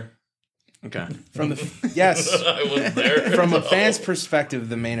wasn't there. Okay, yes, I wasn't there. From a fan's perspective,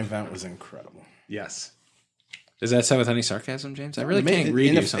 the main event was incredible. Yes. Does that sound with any sarcasm, James? I really can't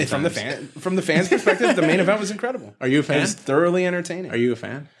read you sometimes. From the fan's perspective, the main event was incredible. Are you a fan? It was thoroughly entertaining. Are you a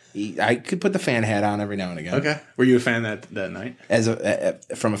fan? I could put the fan hat on every now and again. Okay. Were you a fan that night?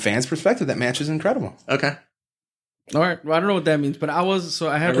 From a fan's perspective, that match was incredible. Okay. All right. Well, I don't know what that means, but I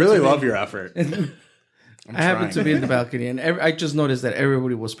really love your effort. I happened to be in the balcony, and I just noticed that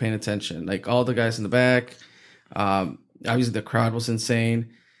everybody was paying attention. Like all the guys in the back. Obviously, the crowd was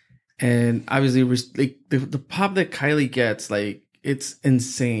insane. And obviously, like the pop that Kylie gets, like it's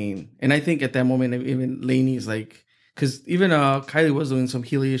insane. And I think at that moment, even Laney's like, because even Kylie was doing some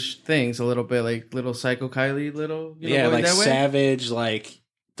heelish things a little bit, like little psycho Kylie, like savage, like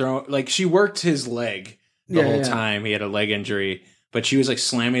she worked his leg the whole time. He had a leg injury, but she was like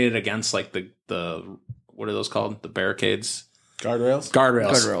slamming it against like the what are those called? The barricades,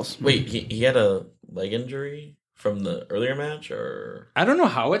 guardrails. Wait, he had a leg injury from the earlier match, or I don't know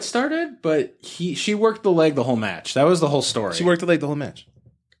how it started, but she worked the leg the whole match. That was the whole story. She worked the leg the whole match.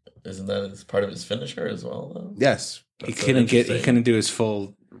 Isn't that as part of his finisher as well, though? Yes. He couldn't do his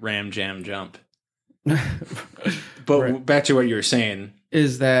full Ram Jam jump. But right. Back to what you were saying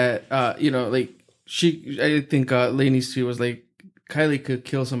is that I think Laney Street was like, Kylie could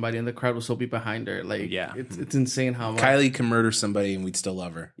kill somebody and the crowd will still be behind her. Like, yeah, it's insane how much Kylie can murder somebody and we'd still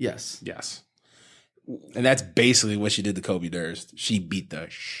love her. Yes. And that's basically what she did to Kobe Durst. She beat the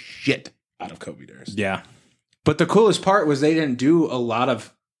shit out of Kobe Durst. Yeah. But the coolest part was they didn't do a lot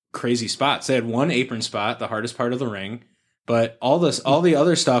of crazy spots. They had one apron spot, the hardest part of the ring, But all the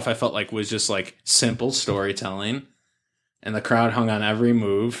other stuff I felt like was just like simple storytelling, and the crowd hung on every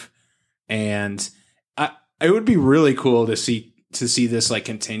move. And it would be really cool to see this like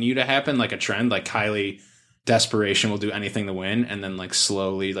continue to happen, like a trend, like Kylie desperation will do anything to win, and then like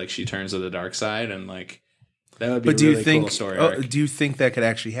slowly like she turns to the dark side, and like that would be a really cool story. Do you think that could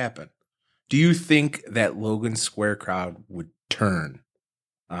actually happen? Do you think that Logan Square crowd would turn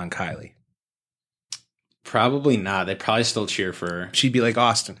on Kylie? Probably not. They probably still cheer for her. She'd be like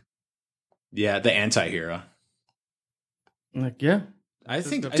Austin. Yeah, the anti-hero. Like, yeah. I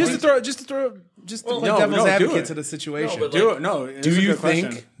think just to throw devil's advocate to the situation.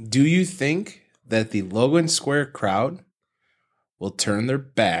 Do you think that the Logan Square crowd will turn their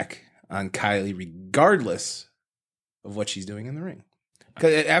back on Kylie regardless of what she's doing in the ring?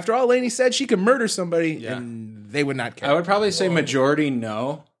 Because after all, Lainey said she could murder somebody and they would not care. I would probably say majority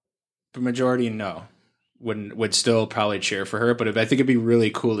no, but majority no would still probably cheer for her. But I think it'd be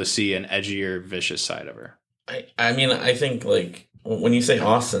really cool to see an edgier, vicious side of her. I mean, I think like when you say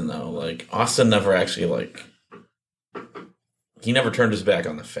Austin though, like Austin never actually like he never turned his back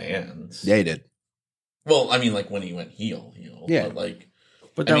on the fans. Yeah, he did. Well, I mean, like when he went heel. Yeah,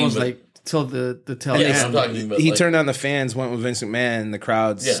 but that was like till the tail end. He turned on the fans, went with Vince McMahon, and the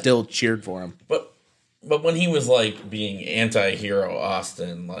crowd still cheered for him. But when he was like being anti-hero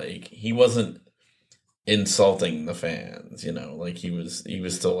Austin, like he wasn't insulting the fans, you know, like he was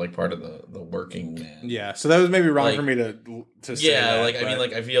still like part of the working man. Yeah, so that was maybe wrong for me to say. Yeah, that, I mean,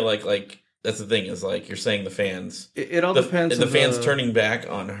 like I feel like that's the thing is like you're saying the fans. It all depends. The fans turning back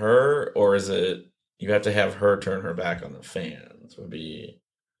on her, or is it you have to have her turn her back on the fans? Would be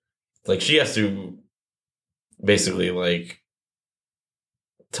like she has to basically like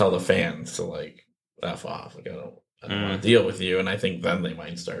tell the fans to like F off. Like I don't want to deal with you, and I think then they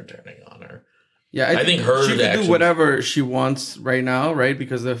might start turning on her. Yeah, I think she can do whatever she wants right now, right?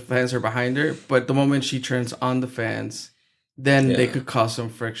 Because the fans are behind her. But the moment she turns on the fans, then they could cause some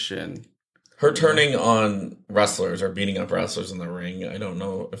friction. Her turning on wrestlers or beating up wrestlers in the ring, I don't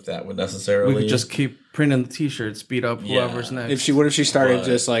know if that would necessarily. We could just keep printing the T-shirts, beat up whoever's next. If she started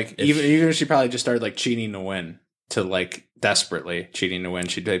just like even if she probably just started like cheating to win, to like desperately cheating to win,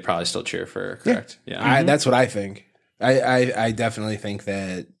 they'd probably still cheer for her. Correct? Yeah, that's what I think. I definitely think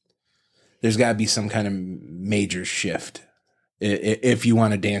that there's got to be some kind of major shift if you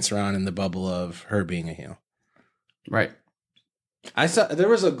want to dance around in the bubble of her being a heel. Right. I saw there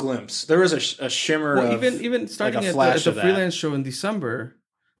was a glimpse. There was a shimmer. Well, even starting like at the freelance show in December,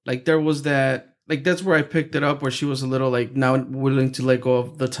 like there was that. Like that's where I picked it up, where she was a little like now willing to let go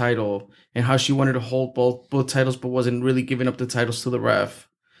of the title and how she wanted to hold both titles, but wasn't really giving up the titles to the ref.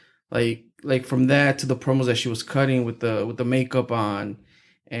 Like from that to the promos that she was cutting with the makeup on.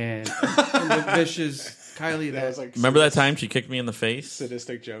 And the vicious Kylie that was like. Remember that time she kicked me in the face?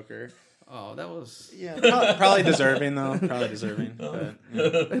 Sadistic Joker. Oh, that was probably deserving though. Probably deserving. But,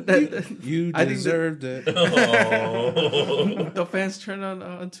 you deserved it. The fans turned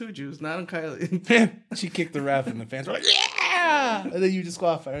on two Jews, not on Kylie. She kicked the ref, and the fans were like, "Yeah!" And then you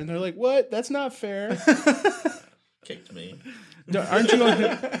disqualify her, and they're like, "What? That's not fair." Kicked me. Aren't you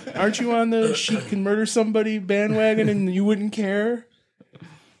on the she can murder somebody bandwagon, and you wouldn't care?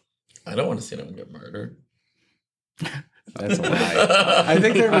 I don't want to see anyone get murdered. That's a lie. I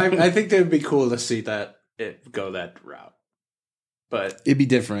think it would be cool to see it go that route, but it'd be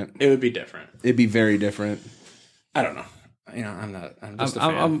different. It would be different. It'd be very different. I don't know. You know, I'm not. I'm just a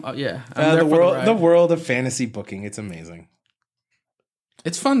fan. The world of fantasy booking. It's amazing.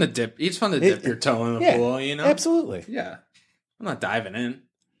 It's fun to dip. It's fun to dip your toe in the pool. You know, absolutely. Yeah, I'm not diving in.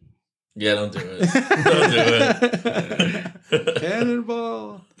 Yeah, don't do it. Don't do it.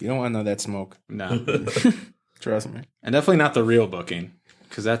 Cannonball. You don't want to know that smoke. No. Trust me. And definitely not the real booking,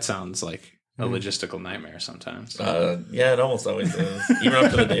 because that sounds like a logistical nightmare sometimes. Yeah, it almost always is. Even up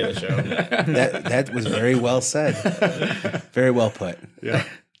to the day of the show. That was very well said. Very well put. Yeah.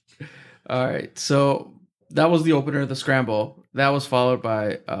 All right. So that was the opener of the Scramble. That was followed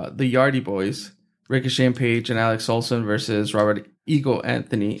by the Yardie Boys, Ricochet Page and Alex Olsen versus Robert Ego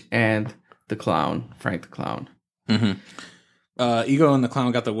Anthony and the Clown, Frank the Clown. Mm-hmm. Ego and the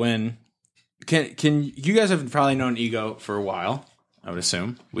Clown got the win. Can you guys have probably known Ego for a while? I would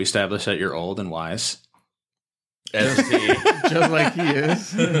assume we established that you're old and wise, just like he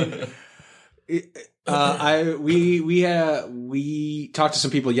is. We talked to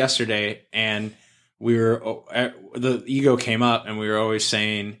some people yesterday, and the Ego came up, and we were always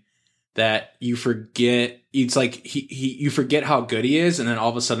saying that you forget. It's like you forget how good he is, and then all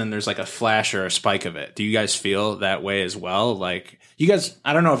of a sudden there's like a flash or a spike of it. Do you guys feel that way as well? Like you guys,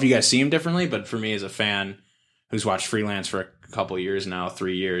 I don't know if you guys see him differently, but for me as a fan who's watched Freelance for a couple of years now,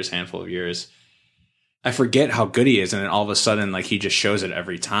 3 years, handful of years, I forget how good he is, and then all of a sudden, like, he just shows it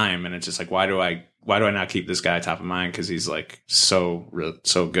every time, and it's just like, why do I not keep this guy top of mind? Because he's like so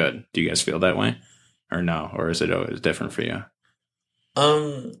good. Do you guys feel that way, or no, or is it always different for you? I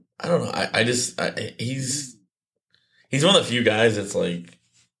don't know. He's one of the few guys that's like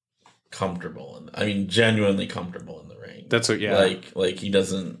comfortable, and genuinely comfortable in the ring. That's what, yeah. Like he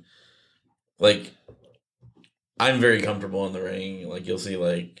doesn't like. I'm very comfortable in the ring. Like you'll see,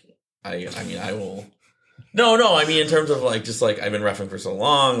 like I will. No. I mean, in terms of like, just like I've been reffing for so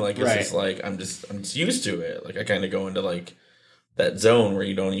long, like it's just like I'm just used to it. Like I kind of go into like that zone where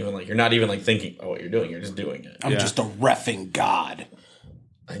you don't even like, you're not even like thinking, oh, what you're doing. You're just doing it. I'm just a reffing god.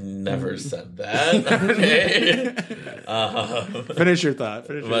 I never said that. Okay. Finish your thought.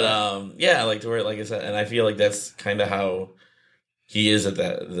 Yeah, like to where, like I said, and I feel like that's kind of how he is at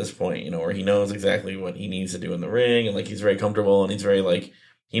this point, you know, where he knows exactly what he needs to do in the ring, and like he's very comfortable, and he's very like,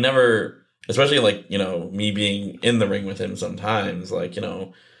 he never. Especially, like, you know, me being in the ring with him sometimes, like, you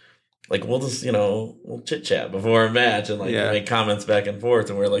know, like, we'll just, you know, we'll chit-chat before a match and, like, make comments back and forth.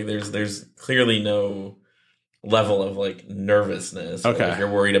 And we're, like, there's clearly no level of, like, nervousness. Okay. Or, like,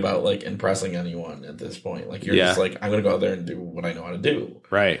 you're worried about, like, impressing anyone at this point. Like, you're just, like, I'm going to go out there and do what I know how to do.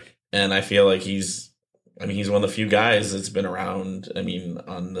 Right. And I feel like he's one of the few guys that's been around,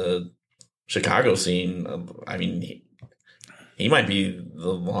 on the Chicago scene. He might be the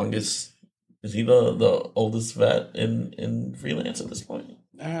longest. Is he the oldest vet in Freelance at this point?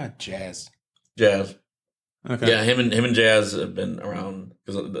 Jazz. Okay. Yeah, him and Jazz have been around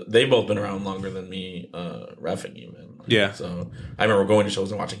because they've both been around longer than me, reffing even. Yeah. So I remember going to shows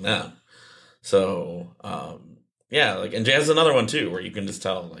and watching them. So yeah, like, and Jazz is another one too, where you can just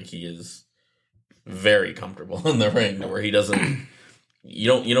tell like he is very comfortable in the ring, where he doesn't. You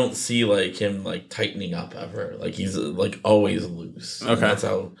don't see like him like tightening up ever. Like he's like always loose. Okay. And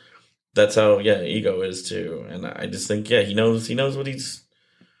that's how Ego is too. And I just think he knows what he's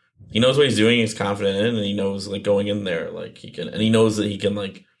doing, he's confident in, and he knows like going in there like he knows that he can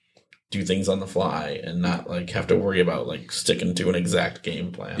like do things on the fly and not like have to worry about like sticking to an exact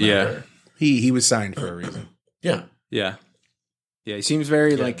game plan. Yeah. Ever. He was signed for a reason. Yeah. Yeah. Yeah, he seems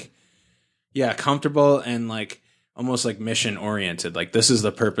very comfortable and like almost like mission oriented. Like this is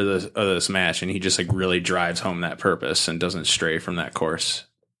the purpose of this match, and he just like really drives home that purpose and doesn't stray from that course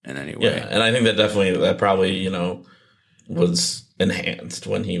in any way. Yeah, and I think that probably, you know, was enhanced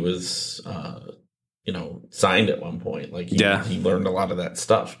when he was, you know, signed at one point. Like he learned a lot of that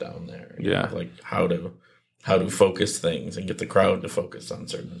stuff down there. You know, like how to focus things and get the crowd to focus on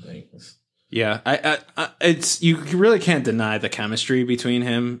certain things. Yeah, it's you really can't deny the chemistry between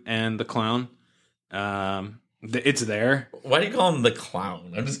him and the Clown. It's there. Why do you call him the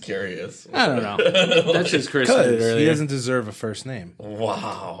Clown? I'm just curious. I don't know. That's just Chris did earlier. He doesn't deserve a first name.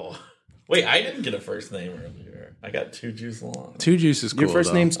 Wow. Wait, I didn't get a first name earlier. I got Two Juice Long. Two Juice is cool. Your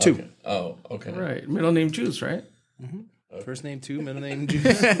first name's Two. Okay. Oh, okay. Right. Middle name Juice, right? Mm-hmm. Okay. First name Two, middle name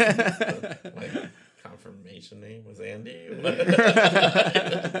Juice. My confirmation name was Andy.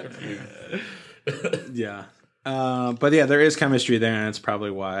 Yeah. But yeah, there is chemistry there, and it's probably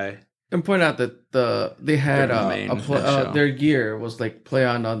why. And point out that they had their gear was like play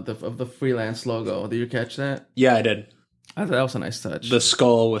on the Freelance logo. Did you catch that? Yeah, I did. I thought that was a nice touch. The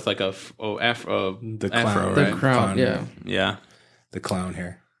skull with like the clown, afro, the right? crown, yeah, the clown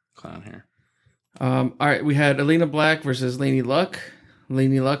hair. All right, we had Elena Black versus Laney Luck.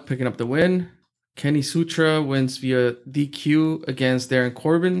 Laney Luck picking up the win. Kenny Sutra wins via DQ against Darren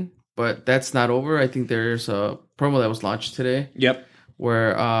Corbin, but that's not over. I think there's a promo that was launched today. Yep.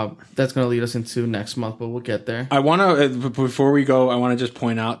 Where that's going to lead us into next month, but we'll get there. I want to, before we go, I want to just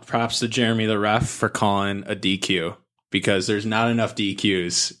point out props to Jeremy the ref for calling a DQ, because there's not enough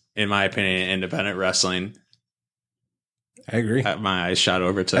DQs, in my opinion, in independent wrestling. I agree. My eyes shot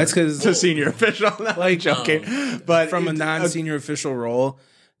over to that's because the senior official. Like joking, but from a non-senior official role,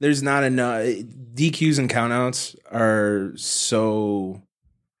 there's not enough DQs and countouts are so.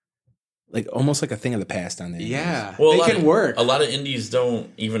 Like almost like a thing of the past on there. Yeah, well, they can work. A lot of indies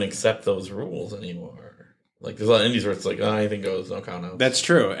don't even accept those rules anymore. Like there's a lot of indies where it's like, anything goes, no count outs. That's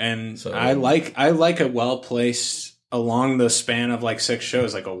true, and so, I like a well placed along the span of like 6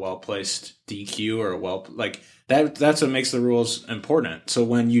 shows, like a well placed DQ or like that. That's what makes the rules important. So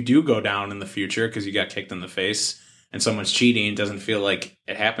when you do go down in the future because you got kicked in the face and someone's cheating, it doesn't feel like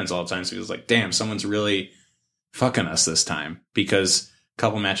it happens all the time. So it's like, damn, someone's really fucking us this time, because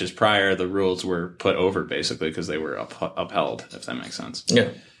couple matches prior, the rules were put over basically because they were upheld, if that makes sense. Yeah.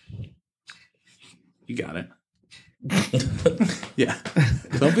 You got it. Yeah.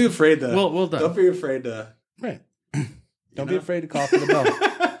 Don't be afraid to. Well done. Don't be afraid to Right. Don't be afraid to call for the bell.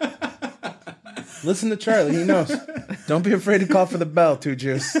 Listen to Charlie. He knows. Don't be afraid to call for the bell, Two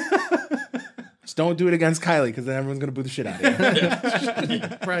Juice. Just don't do it against Kylie, because then everyone's gonna boo the shit out of you.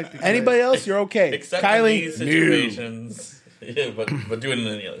 Anybody else, you're okay. Except Kylie, in these situations. Yeah, but do it in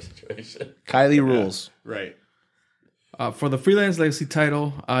any other situation. Kylie rules. Right. For the Freelance Legacy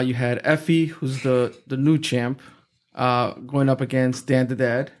title, you had Effie, who's the new champ, going up against Dan the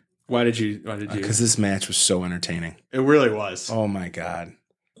Dad. Why did you? Because this match was so entertaining. It really was. Oh my god,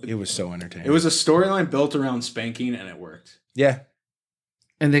 it was so entertaining. It was a storyline built around spanking, and it worked. Yeah.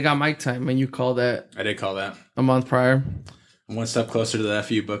 And they got mic time, and you called that. I did call that a month prior. I'm one step closer to the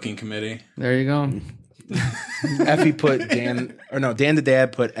FU booking committee. There you go. Effie put Dan the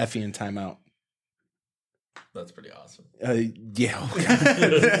Dad put Effie in timeout. That's pretty awesome. Yeah.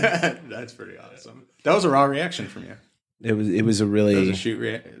 That's pretty awesome. That was a raw reaction from you. It was a really. It was a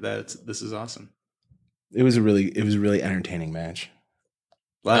shoot. This is awesome. It was a really entertaining match.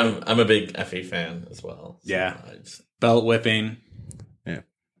 I'm a big FA fan as well. So yeah. Belt whipping.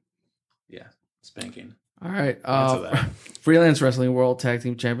 Yeah. Spanking. All right. Freelance Wrestling World Tag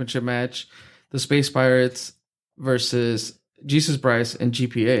Team Championship match. The Space Pirates versus Jesus Bryce and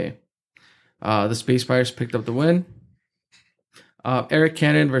GPA. The Space Pirates picked up the win. Eric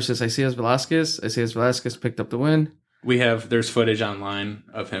Cannon versus Isaias Velasquez. Isaias Velasquez picked up the win. There's footage online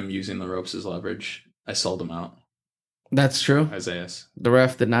of him using the ropes as leverage. I sold him out. That's true. Isaias. The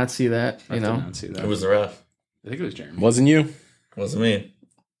ref did not see that. Did not see that. It was the ref. I think it was Jeremy. Wasn't you? Wasn't me.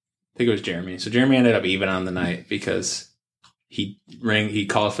 I think it was Jeremy. So Jeremy ended up even on the night because he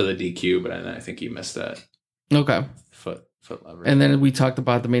called for the DQ, but I think he missed that. Okay. Foot leverage. And then we talked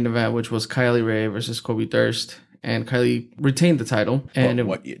about the main event, which was Kylie Rae versus Kobe Durst. And Kylie retained the title. And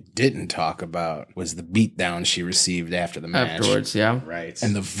what you didn't talk about was the beatdown she received after the match. Afterwards, yeah. Right.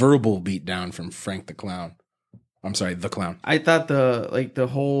 And the verbal beatdown from Frank the Clown. I'm sorry, the Clown. I thought the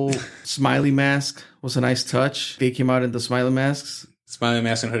whole smiley mask was a nice touch. They came out in the smiley masks. Smiley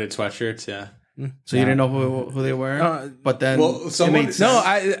mask and hooded sweatshirts, yeah. So you didn't know who they were? But then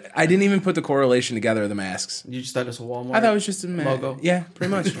I didn't even put the correlation together of the masks. You just thought it was a Walmart. I thought it was just a logo. Yeah,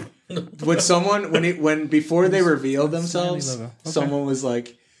 pretty much. When someone when before they revealed themselves, someone was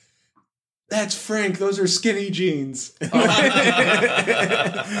like, "That's Frank. Those are skinny jeans." In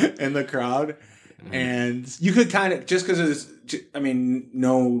the crowd, and you could kind of just because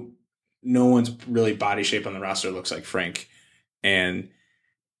no one's really body shape on the roster looks like Frank, and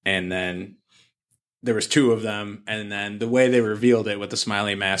then there was two of them, and then the way they revealed it with the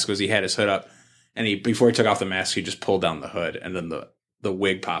smiley mask was he had his hood up, and before he took off the mask, he just pulled down the hood, and then the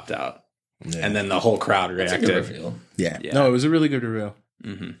wig popped out, and then the whole crowd reacted. That's a good reveal. Yeah, no, it was a really good reveal.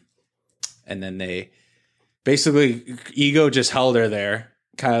 Mm-hmm. And then they basically Ego just held her there.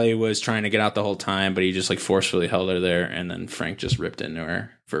 Kylie was trying to get out the whole time, but he just forcefully held her there, and then Frank just ripped into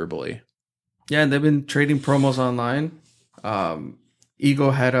her verbally. Yeah, and they've been trading promos online.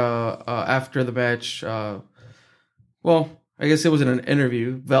 Ego had after the match. Well, I guess it was in an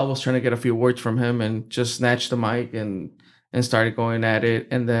interview. Val was trying to get a few words from him and just snatched the mic and started going at it.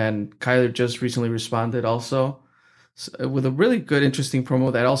 And then Kylie just recently responded also with a really good, interesting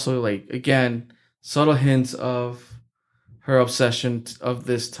promo that also, again, subtle hints of her obsession of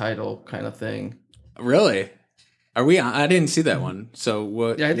this title kind of thing. Really? Are we? I didn't see that one. So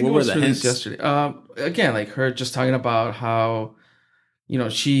what? Yeah, I think what it was were the hints yesterday. Again, her just talking about how,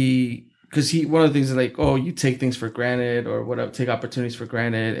 because one of the things is you take things for granted or whatever, take opportunities for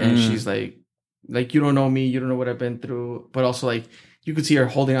granted, and she's like you don't know me, you don't know what I've been through, but also you could see her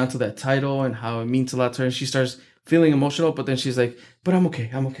holding on to that title and how it means a lot to her. And she starts feeling emotional, but then she's like, "But I'm okay,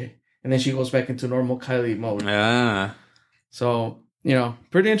 and then she goes back into normal Kylie mode. Ah, so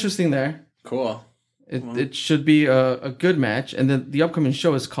pretty interesting there. Cool. It should be a good match, and then the upcoming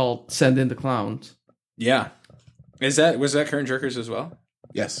show is called Send in the Clowns. Yeah, was that Current Jerkers as well?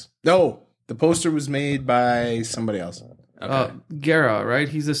 Yes. No, the poster was made by somebody else. Okay. Guerra, right?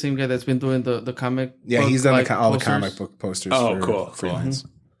 He's the same guy that's been doing the comic. Yeah, he's done all the comic book posters. Oh, cool. Freelance.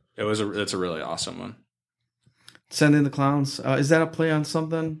 That's a really awesome one. Send in the Clowns. Is that a play on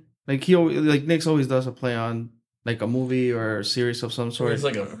something? Nick's always does a play on a movie or a series of some sort. It's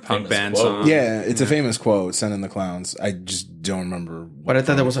like a punk band quote. song. Yeah, it's a famous quote. Send in the Clowns. I just don't remember. But I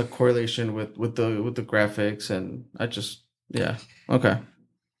thought there was a correlation with the graphics, and okay.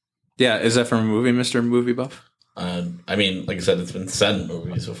 Yeah, is that from a movie, Mr. Movie Buff? Like I said, it's been said in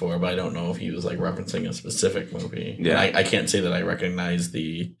movies before, but I don't know if he was referencing a specific movie. Yeah, I can't say that I recognize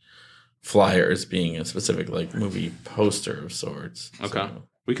the flyer as being a specific movie poster of sorts. Okay,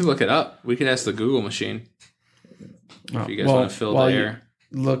 we could look it up. We could ask the Google machine if you guys want to fill the air.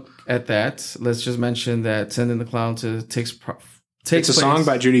 look at that, let's just mention that "Send in the Clown" takes it's a song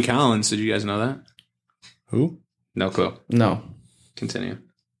by Judy Collins. Did you guys know that? Who? No clue. No. Continue.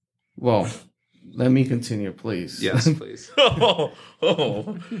 Well, let me continue, please. Yes, please. Oh,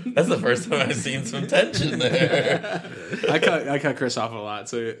 that's the first time I've seen some tension there. I cut Chris off a lot,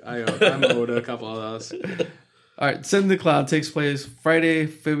 so I'm owed a couple of those. All right, "Send in the Clown" takes place Friday,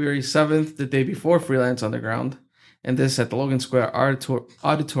 February 7th, the day before Freelance Underground, and this at the Logan Square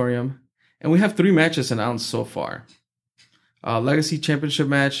Auditorium. And we have 3 matches announced so far. Legacy Championship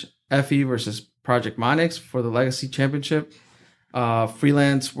match, Effie versus Project Monix for the Legacy Championship.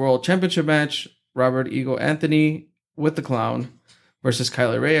 Freelance World Championship match, Robert Ego Anthony with the Clown versus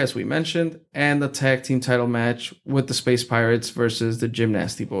Kylie Ray, as we mentioned. And the tag team title match with the Space Pirates versus the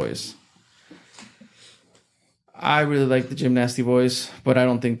Gymnasty Boys. I really like the Gymnasty Boys, but I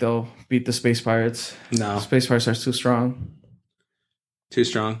don't think they'll beat the Space Pirates. No. Space Pirates are too strong. Too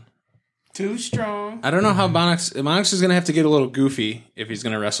strong. Too strong. I don't know how Monix is going to have to get a little goofy if he's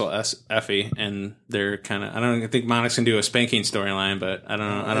going to wrestle Effie, and they're kind of. I don't think Monix can do a spanking storyline, but I don't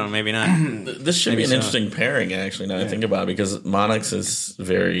know. Maybe not. This should be an interesting pairing, actually. Now I think about it, because Monix is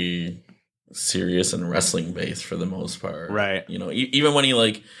very serious and wrestling based for the most part, right? You know, even when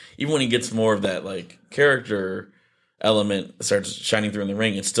he gets more of that like character element starts shining through in the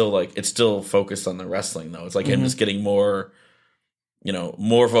ring, it's still focused on the wrestling though. It's like him just getting more. You know,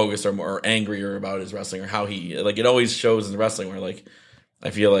 more focused or more angrier about his wrestling, or how he like it always shows in the wrestling where like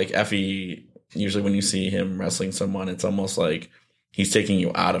I feel like Effie, usually when you see him wrestling someone, it's almost like he's taking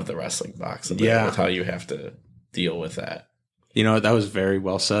you out of the wrestling box with how you have to deal with that. You know, that was very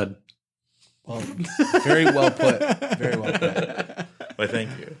well said. Well, very well put. Very well put. Well, thank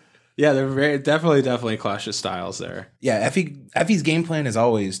you. Yeah, they're very definitely clash of styles there. Yeah, Effie's game plan is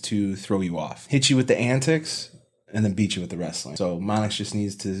always to throw you off, hit you with the antics, and then beat you with the wrestling. So Monix just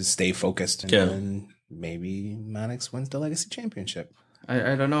needs to stay focused, and then maybe Monix wins the Legacy Championship.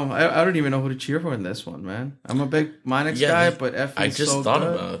 I don't know. I don't even know who to cheer for in this one, man. I'm a big Monix guy, but Effie's I just so thought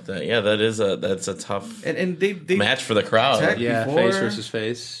good. about that. Yeah, that's a tough and they match for the crowd. Before, face versus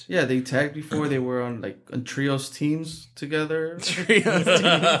face. Yeah, they tagged before. They were on trios teams together. Trios teams.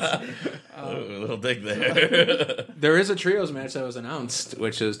 A little dig there. There is a trios match that was announced,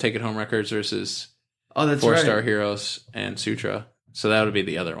 which is Take It Home Records versus that's 4-Star Heroes and Sutra. So that would be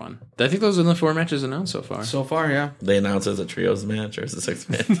the other one. I think those are the 4 matches announced so far. So far, yeah. They announced it as a trios match or as a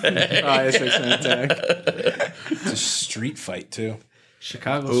 6-man tag. A 6-man tag. It's a street fight too.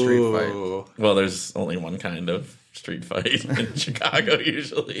 Chicago street fight. Well, there's only one kind of street fight in Chicago.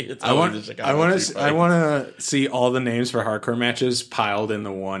 Usually, it's I want to see all the names for hardcore matches piled in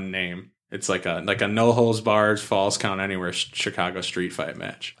the one name. It's like a no holds barred falls count anywhere Chicago street fight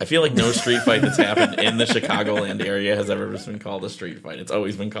match. I feel like no street fight that's happened in the Chicagoland area has ever been called a street fight. It's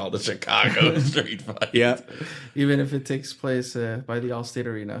always been called a Chicago street fight. Yeah, even if it takes place by the Allstate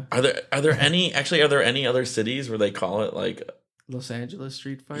Arena. Are there any other cities where they call it like Los Angeles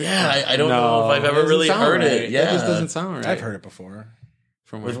street fight? Yeah, I don't know if I've ever really heard it. Yeah, that just doesn't sound right. I've heard it before.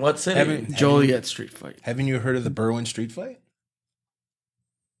 From with what city? Joliet street fight. Haven't you heard of the Berwyn street fight?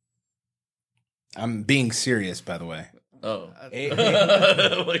 I'm being serious, by the way. Oh. Pretty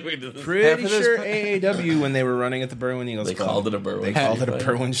sure AAW, when they were running at the Berwyn Eagles Club, called it a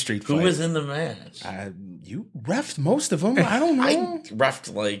Berwyn street fight. Who was in the match? You reffed most of them. I don't know. I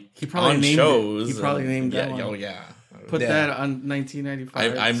reffed he probably on shows. He probably named that one. Oh yeah. Put that on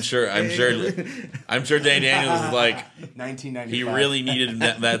 1995. I'm sure Dave Daniels is like 1995. He really needed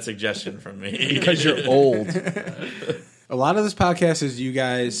that suggestion from me because you're old. A lot of this podcast is you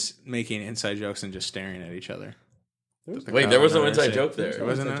guys making inside jokes and just staring at each other. Wait, there was no inside joke there. There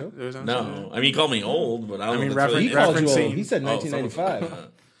wasn't a? There was no. I mean, he called me old, but I don't know. Referencing. He said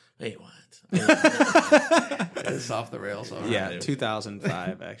 1995. Wait, what? It's off the rails. Right. Yeah,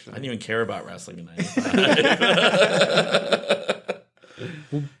 2005, actually. I didn't even care about wrestling in 95.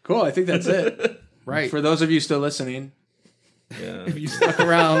 Cool, I think that's it. Right. For those of you still listening. Yeah. If you stuck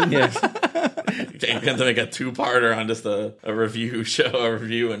around. Yes. James going to make a 2-parter on just a review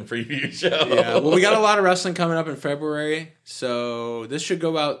and preview show. Yeah, well, we got a lot of wrestling coming up in February, so this should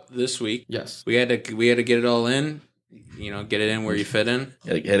go out this week. Yes. We had to get it all in. Get it in where you fit in.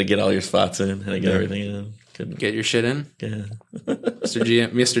 Had to get all your spots in. Had to get everything in. Couldn't get your shit in. Yeah.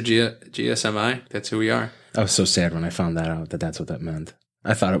 Mr. GSMI. That's who we are. I was so sad when I found that out. That's what that meant.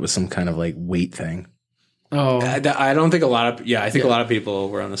 I thought it was some kind of weight thing. Oh, I don't think a lot of a lot of people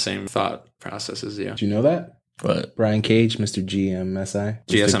were on the same thought process as you. Do you know that? What? Brian Cage, Mr. GMSI,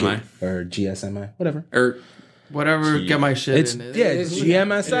 GSMI or GSMI, whatever, or whatever. Get my shit. It's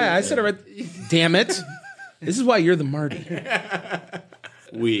GMSI. I said it right. Damn it! This is why you're the Marty.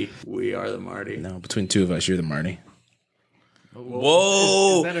 We are the Marty. No, between two of us, you're the Marty.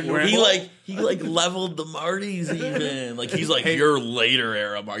 Whoa! He leveled the Martys even. Like he's like you're later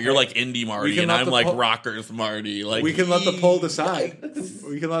era Marty. You're like indie Marty, and I'm like rockers Marty. Like we can let the poll decide.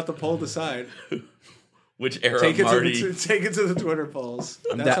 Which era take Marty? Take it to the Twitter polls.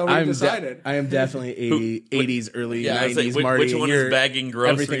 That's how we decided. I am definitely 80s, early 90s like, Marty. Which one is bagging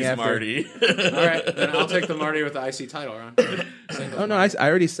groceries Marty? All right, then I'll take the Marty with the IC title, Ron. Oh no, I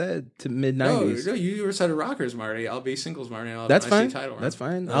already said to mid 90s. No, you said rockers Marty. I'll be singles Marty. I'll have That's an fine. IC title, Ron. That's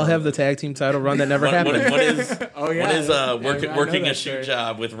fine. I'll have the tag team title run that never happened. One is working a that's shoot right.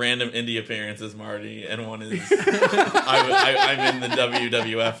 job with random indie appearances Marty, and one is I'm in the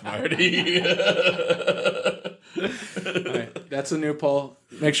WWF Marty. All right, that's a new poll.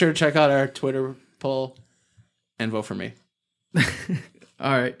 Make sure to check out our Twitter poll and vote for me.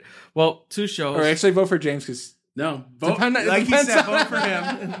 All right. Well, 2 shows. Or actually vote for James because No, like he said, vote for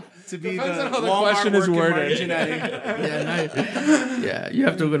him to be the on how the Walmart question is working worded. Yeah, you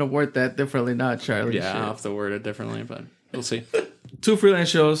have to gonna word that differently, not Charlie. I'll Shit. have to word it differently, but we'll see. 2 freelance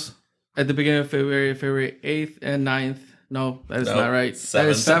shows at the beginning of February 8th and 9th. No, that is not right. That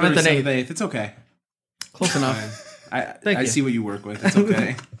is 7th and 8th. It's okay. Close enough. I you. see what you work with. It's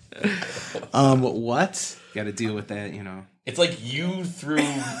okay. What? Got to deal with that, you know. It's like you threw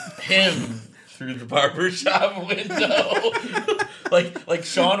him through the barbershop window. like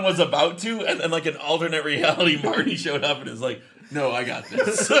Sean was about to, and then like an alternate reality Marty showed up and is like, no, I got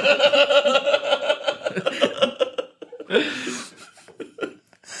this.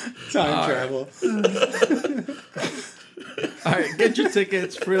 Time travel. All right, get your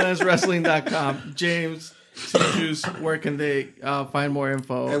tickets, freelancewrestling.com. James, Juice, where can they find more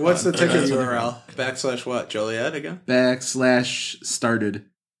info? Hey, what's the ticket URL? / what? Joliet again? / started.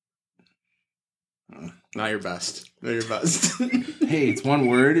 Not your best. Hey, it's one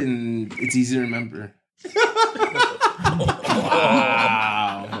word and it's easy to remember.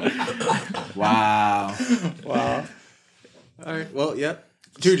 Wow. All right. Well, yep.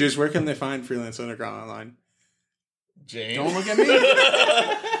 Juju's, where can they find Freelance Underground online? James. Don't look at me.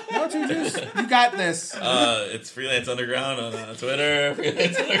 No, Juju's. You got this. It's Freelance Underground on Twitter,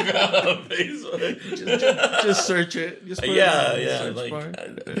 Freelance Underground on Facebook. Just search it. Just put it Yeah. in the search Like bar.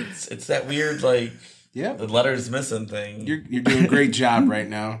 it's that weird like Yeah. the letters missing thing. You're doing a great job right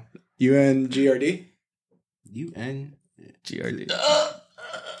now. UNGRD? GRD.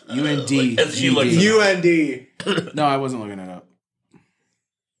 UND. As she looks UND. No, I wasn't looking it up.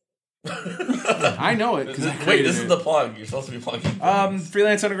 I know it because I Wait, created this is it. the plug. You're supposed to be plugging.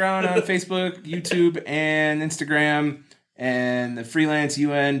 Freelance Underground on Facebook, YouTube, and Instagram, and the Freelance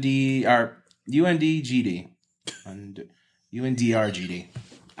UND or UNDGD and UNDRGD.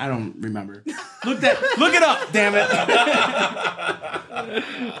 I don't remember. Look it up, damn it.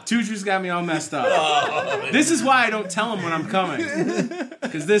 Tuju's got me all messed up. This is why I don't tell him when I'm coming,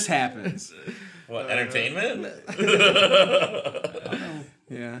 because this happens. What, entertainment?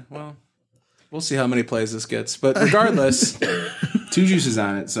 Yeah, well, we'll see how many plays this gets. But regardless, Two Juice is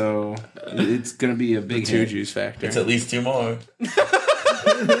on it, so it's going to be a big Two hit. Juice factor. It's at least 2 more.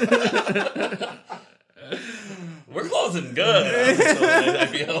 We're closing good. I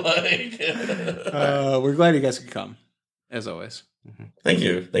feel like. We're glad you guys could come, as always. Thank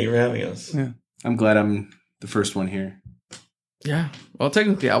you for having us. Yeah. I'm glad I'm the first one here. Yeah. Well,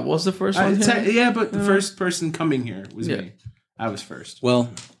 technically, I was the first one. Yeah, but the first person coming here was me. I was first. Well,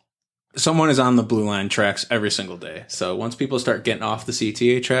 someone is on the Blue Line tracks every single day. So once people start getting off the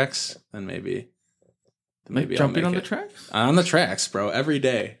CTA tracks, then maybe Jumping I'll on make the tracks? On the tracks, bro. Every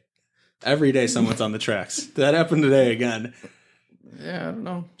day someone's on the tracks. That happened today again. Yeah, I don't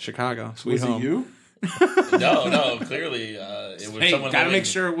know. Chicago, sweet Was home. it you? No. Clearly, it was Hey, someone. gotta living, make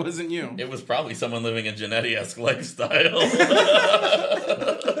sure it wasn't you. It was probably someone living a Genetti-esque lifestyle.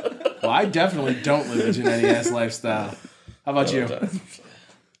 Well, I definitely don't live a Genetti-ass lifestyle. How about you?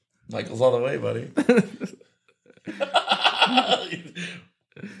 Michael's all the way, buddy.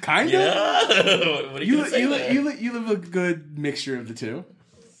 Kind of. Yeah. What are you gonna say there? You live a good mixture of the two.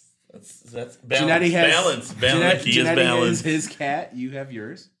 That's balance. Genetti has balance. Genetti, He is Genetti balanced. is his cat. You have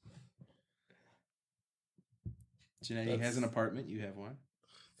yours. Genetti has an apartment. You have one.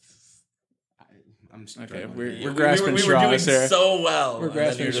 I'm Okay, struggling. we're grasping we were doing straws there. so well. We're and then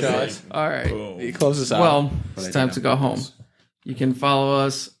grasping you're just straws. like, All right. boom. He closes out. Well, But I it's time did to have go home. those. You can follow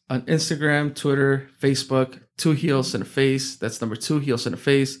us on Instagram, Twitter, Facebook, 2 Heels in a Face. That's number 2 Heels in a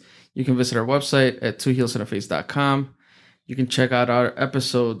Face. You can visit our website at 2heelsinaface.com. You can check out our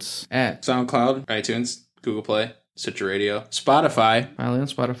episodes at SoundCloud, iTunes, Google Play, Stitcher Radio, Spotify, finally on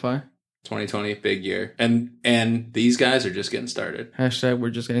Spotify. 2020, big year. And these guys are just getting started. Hashtag we're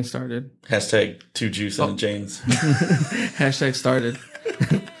just getting started. Hashtag 2 juice on the Janes. Hashtag started.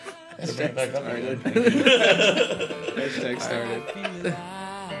 Hashtag started. Hashtag started.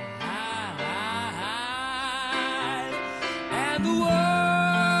 And the world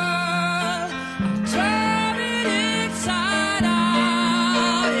turning inside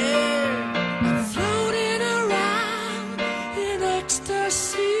out, yeah. I'm floating around in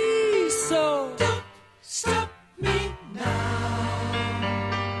ecstasy, so don't stop.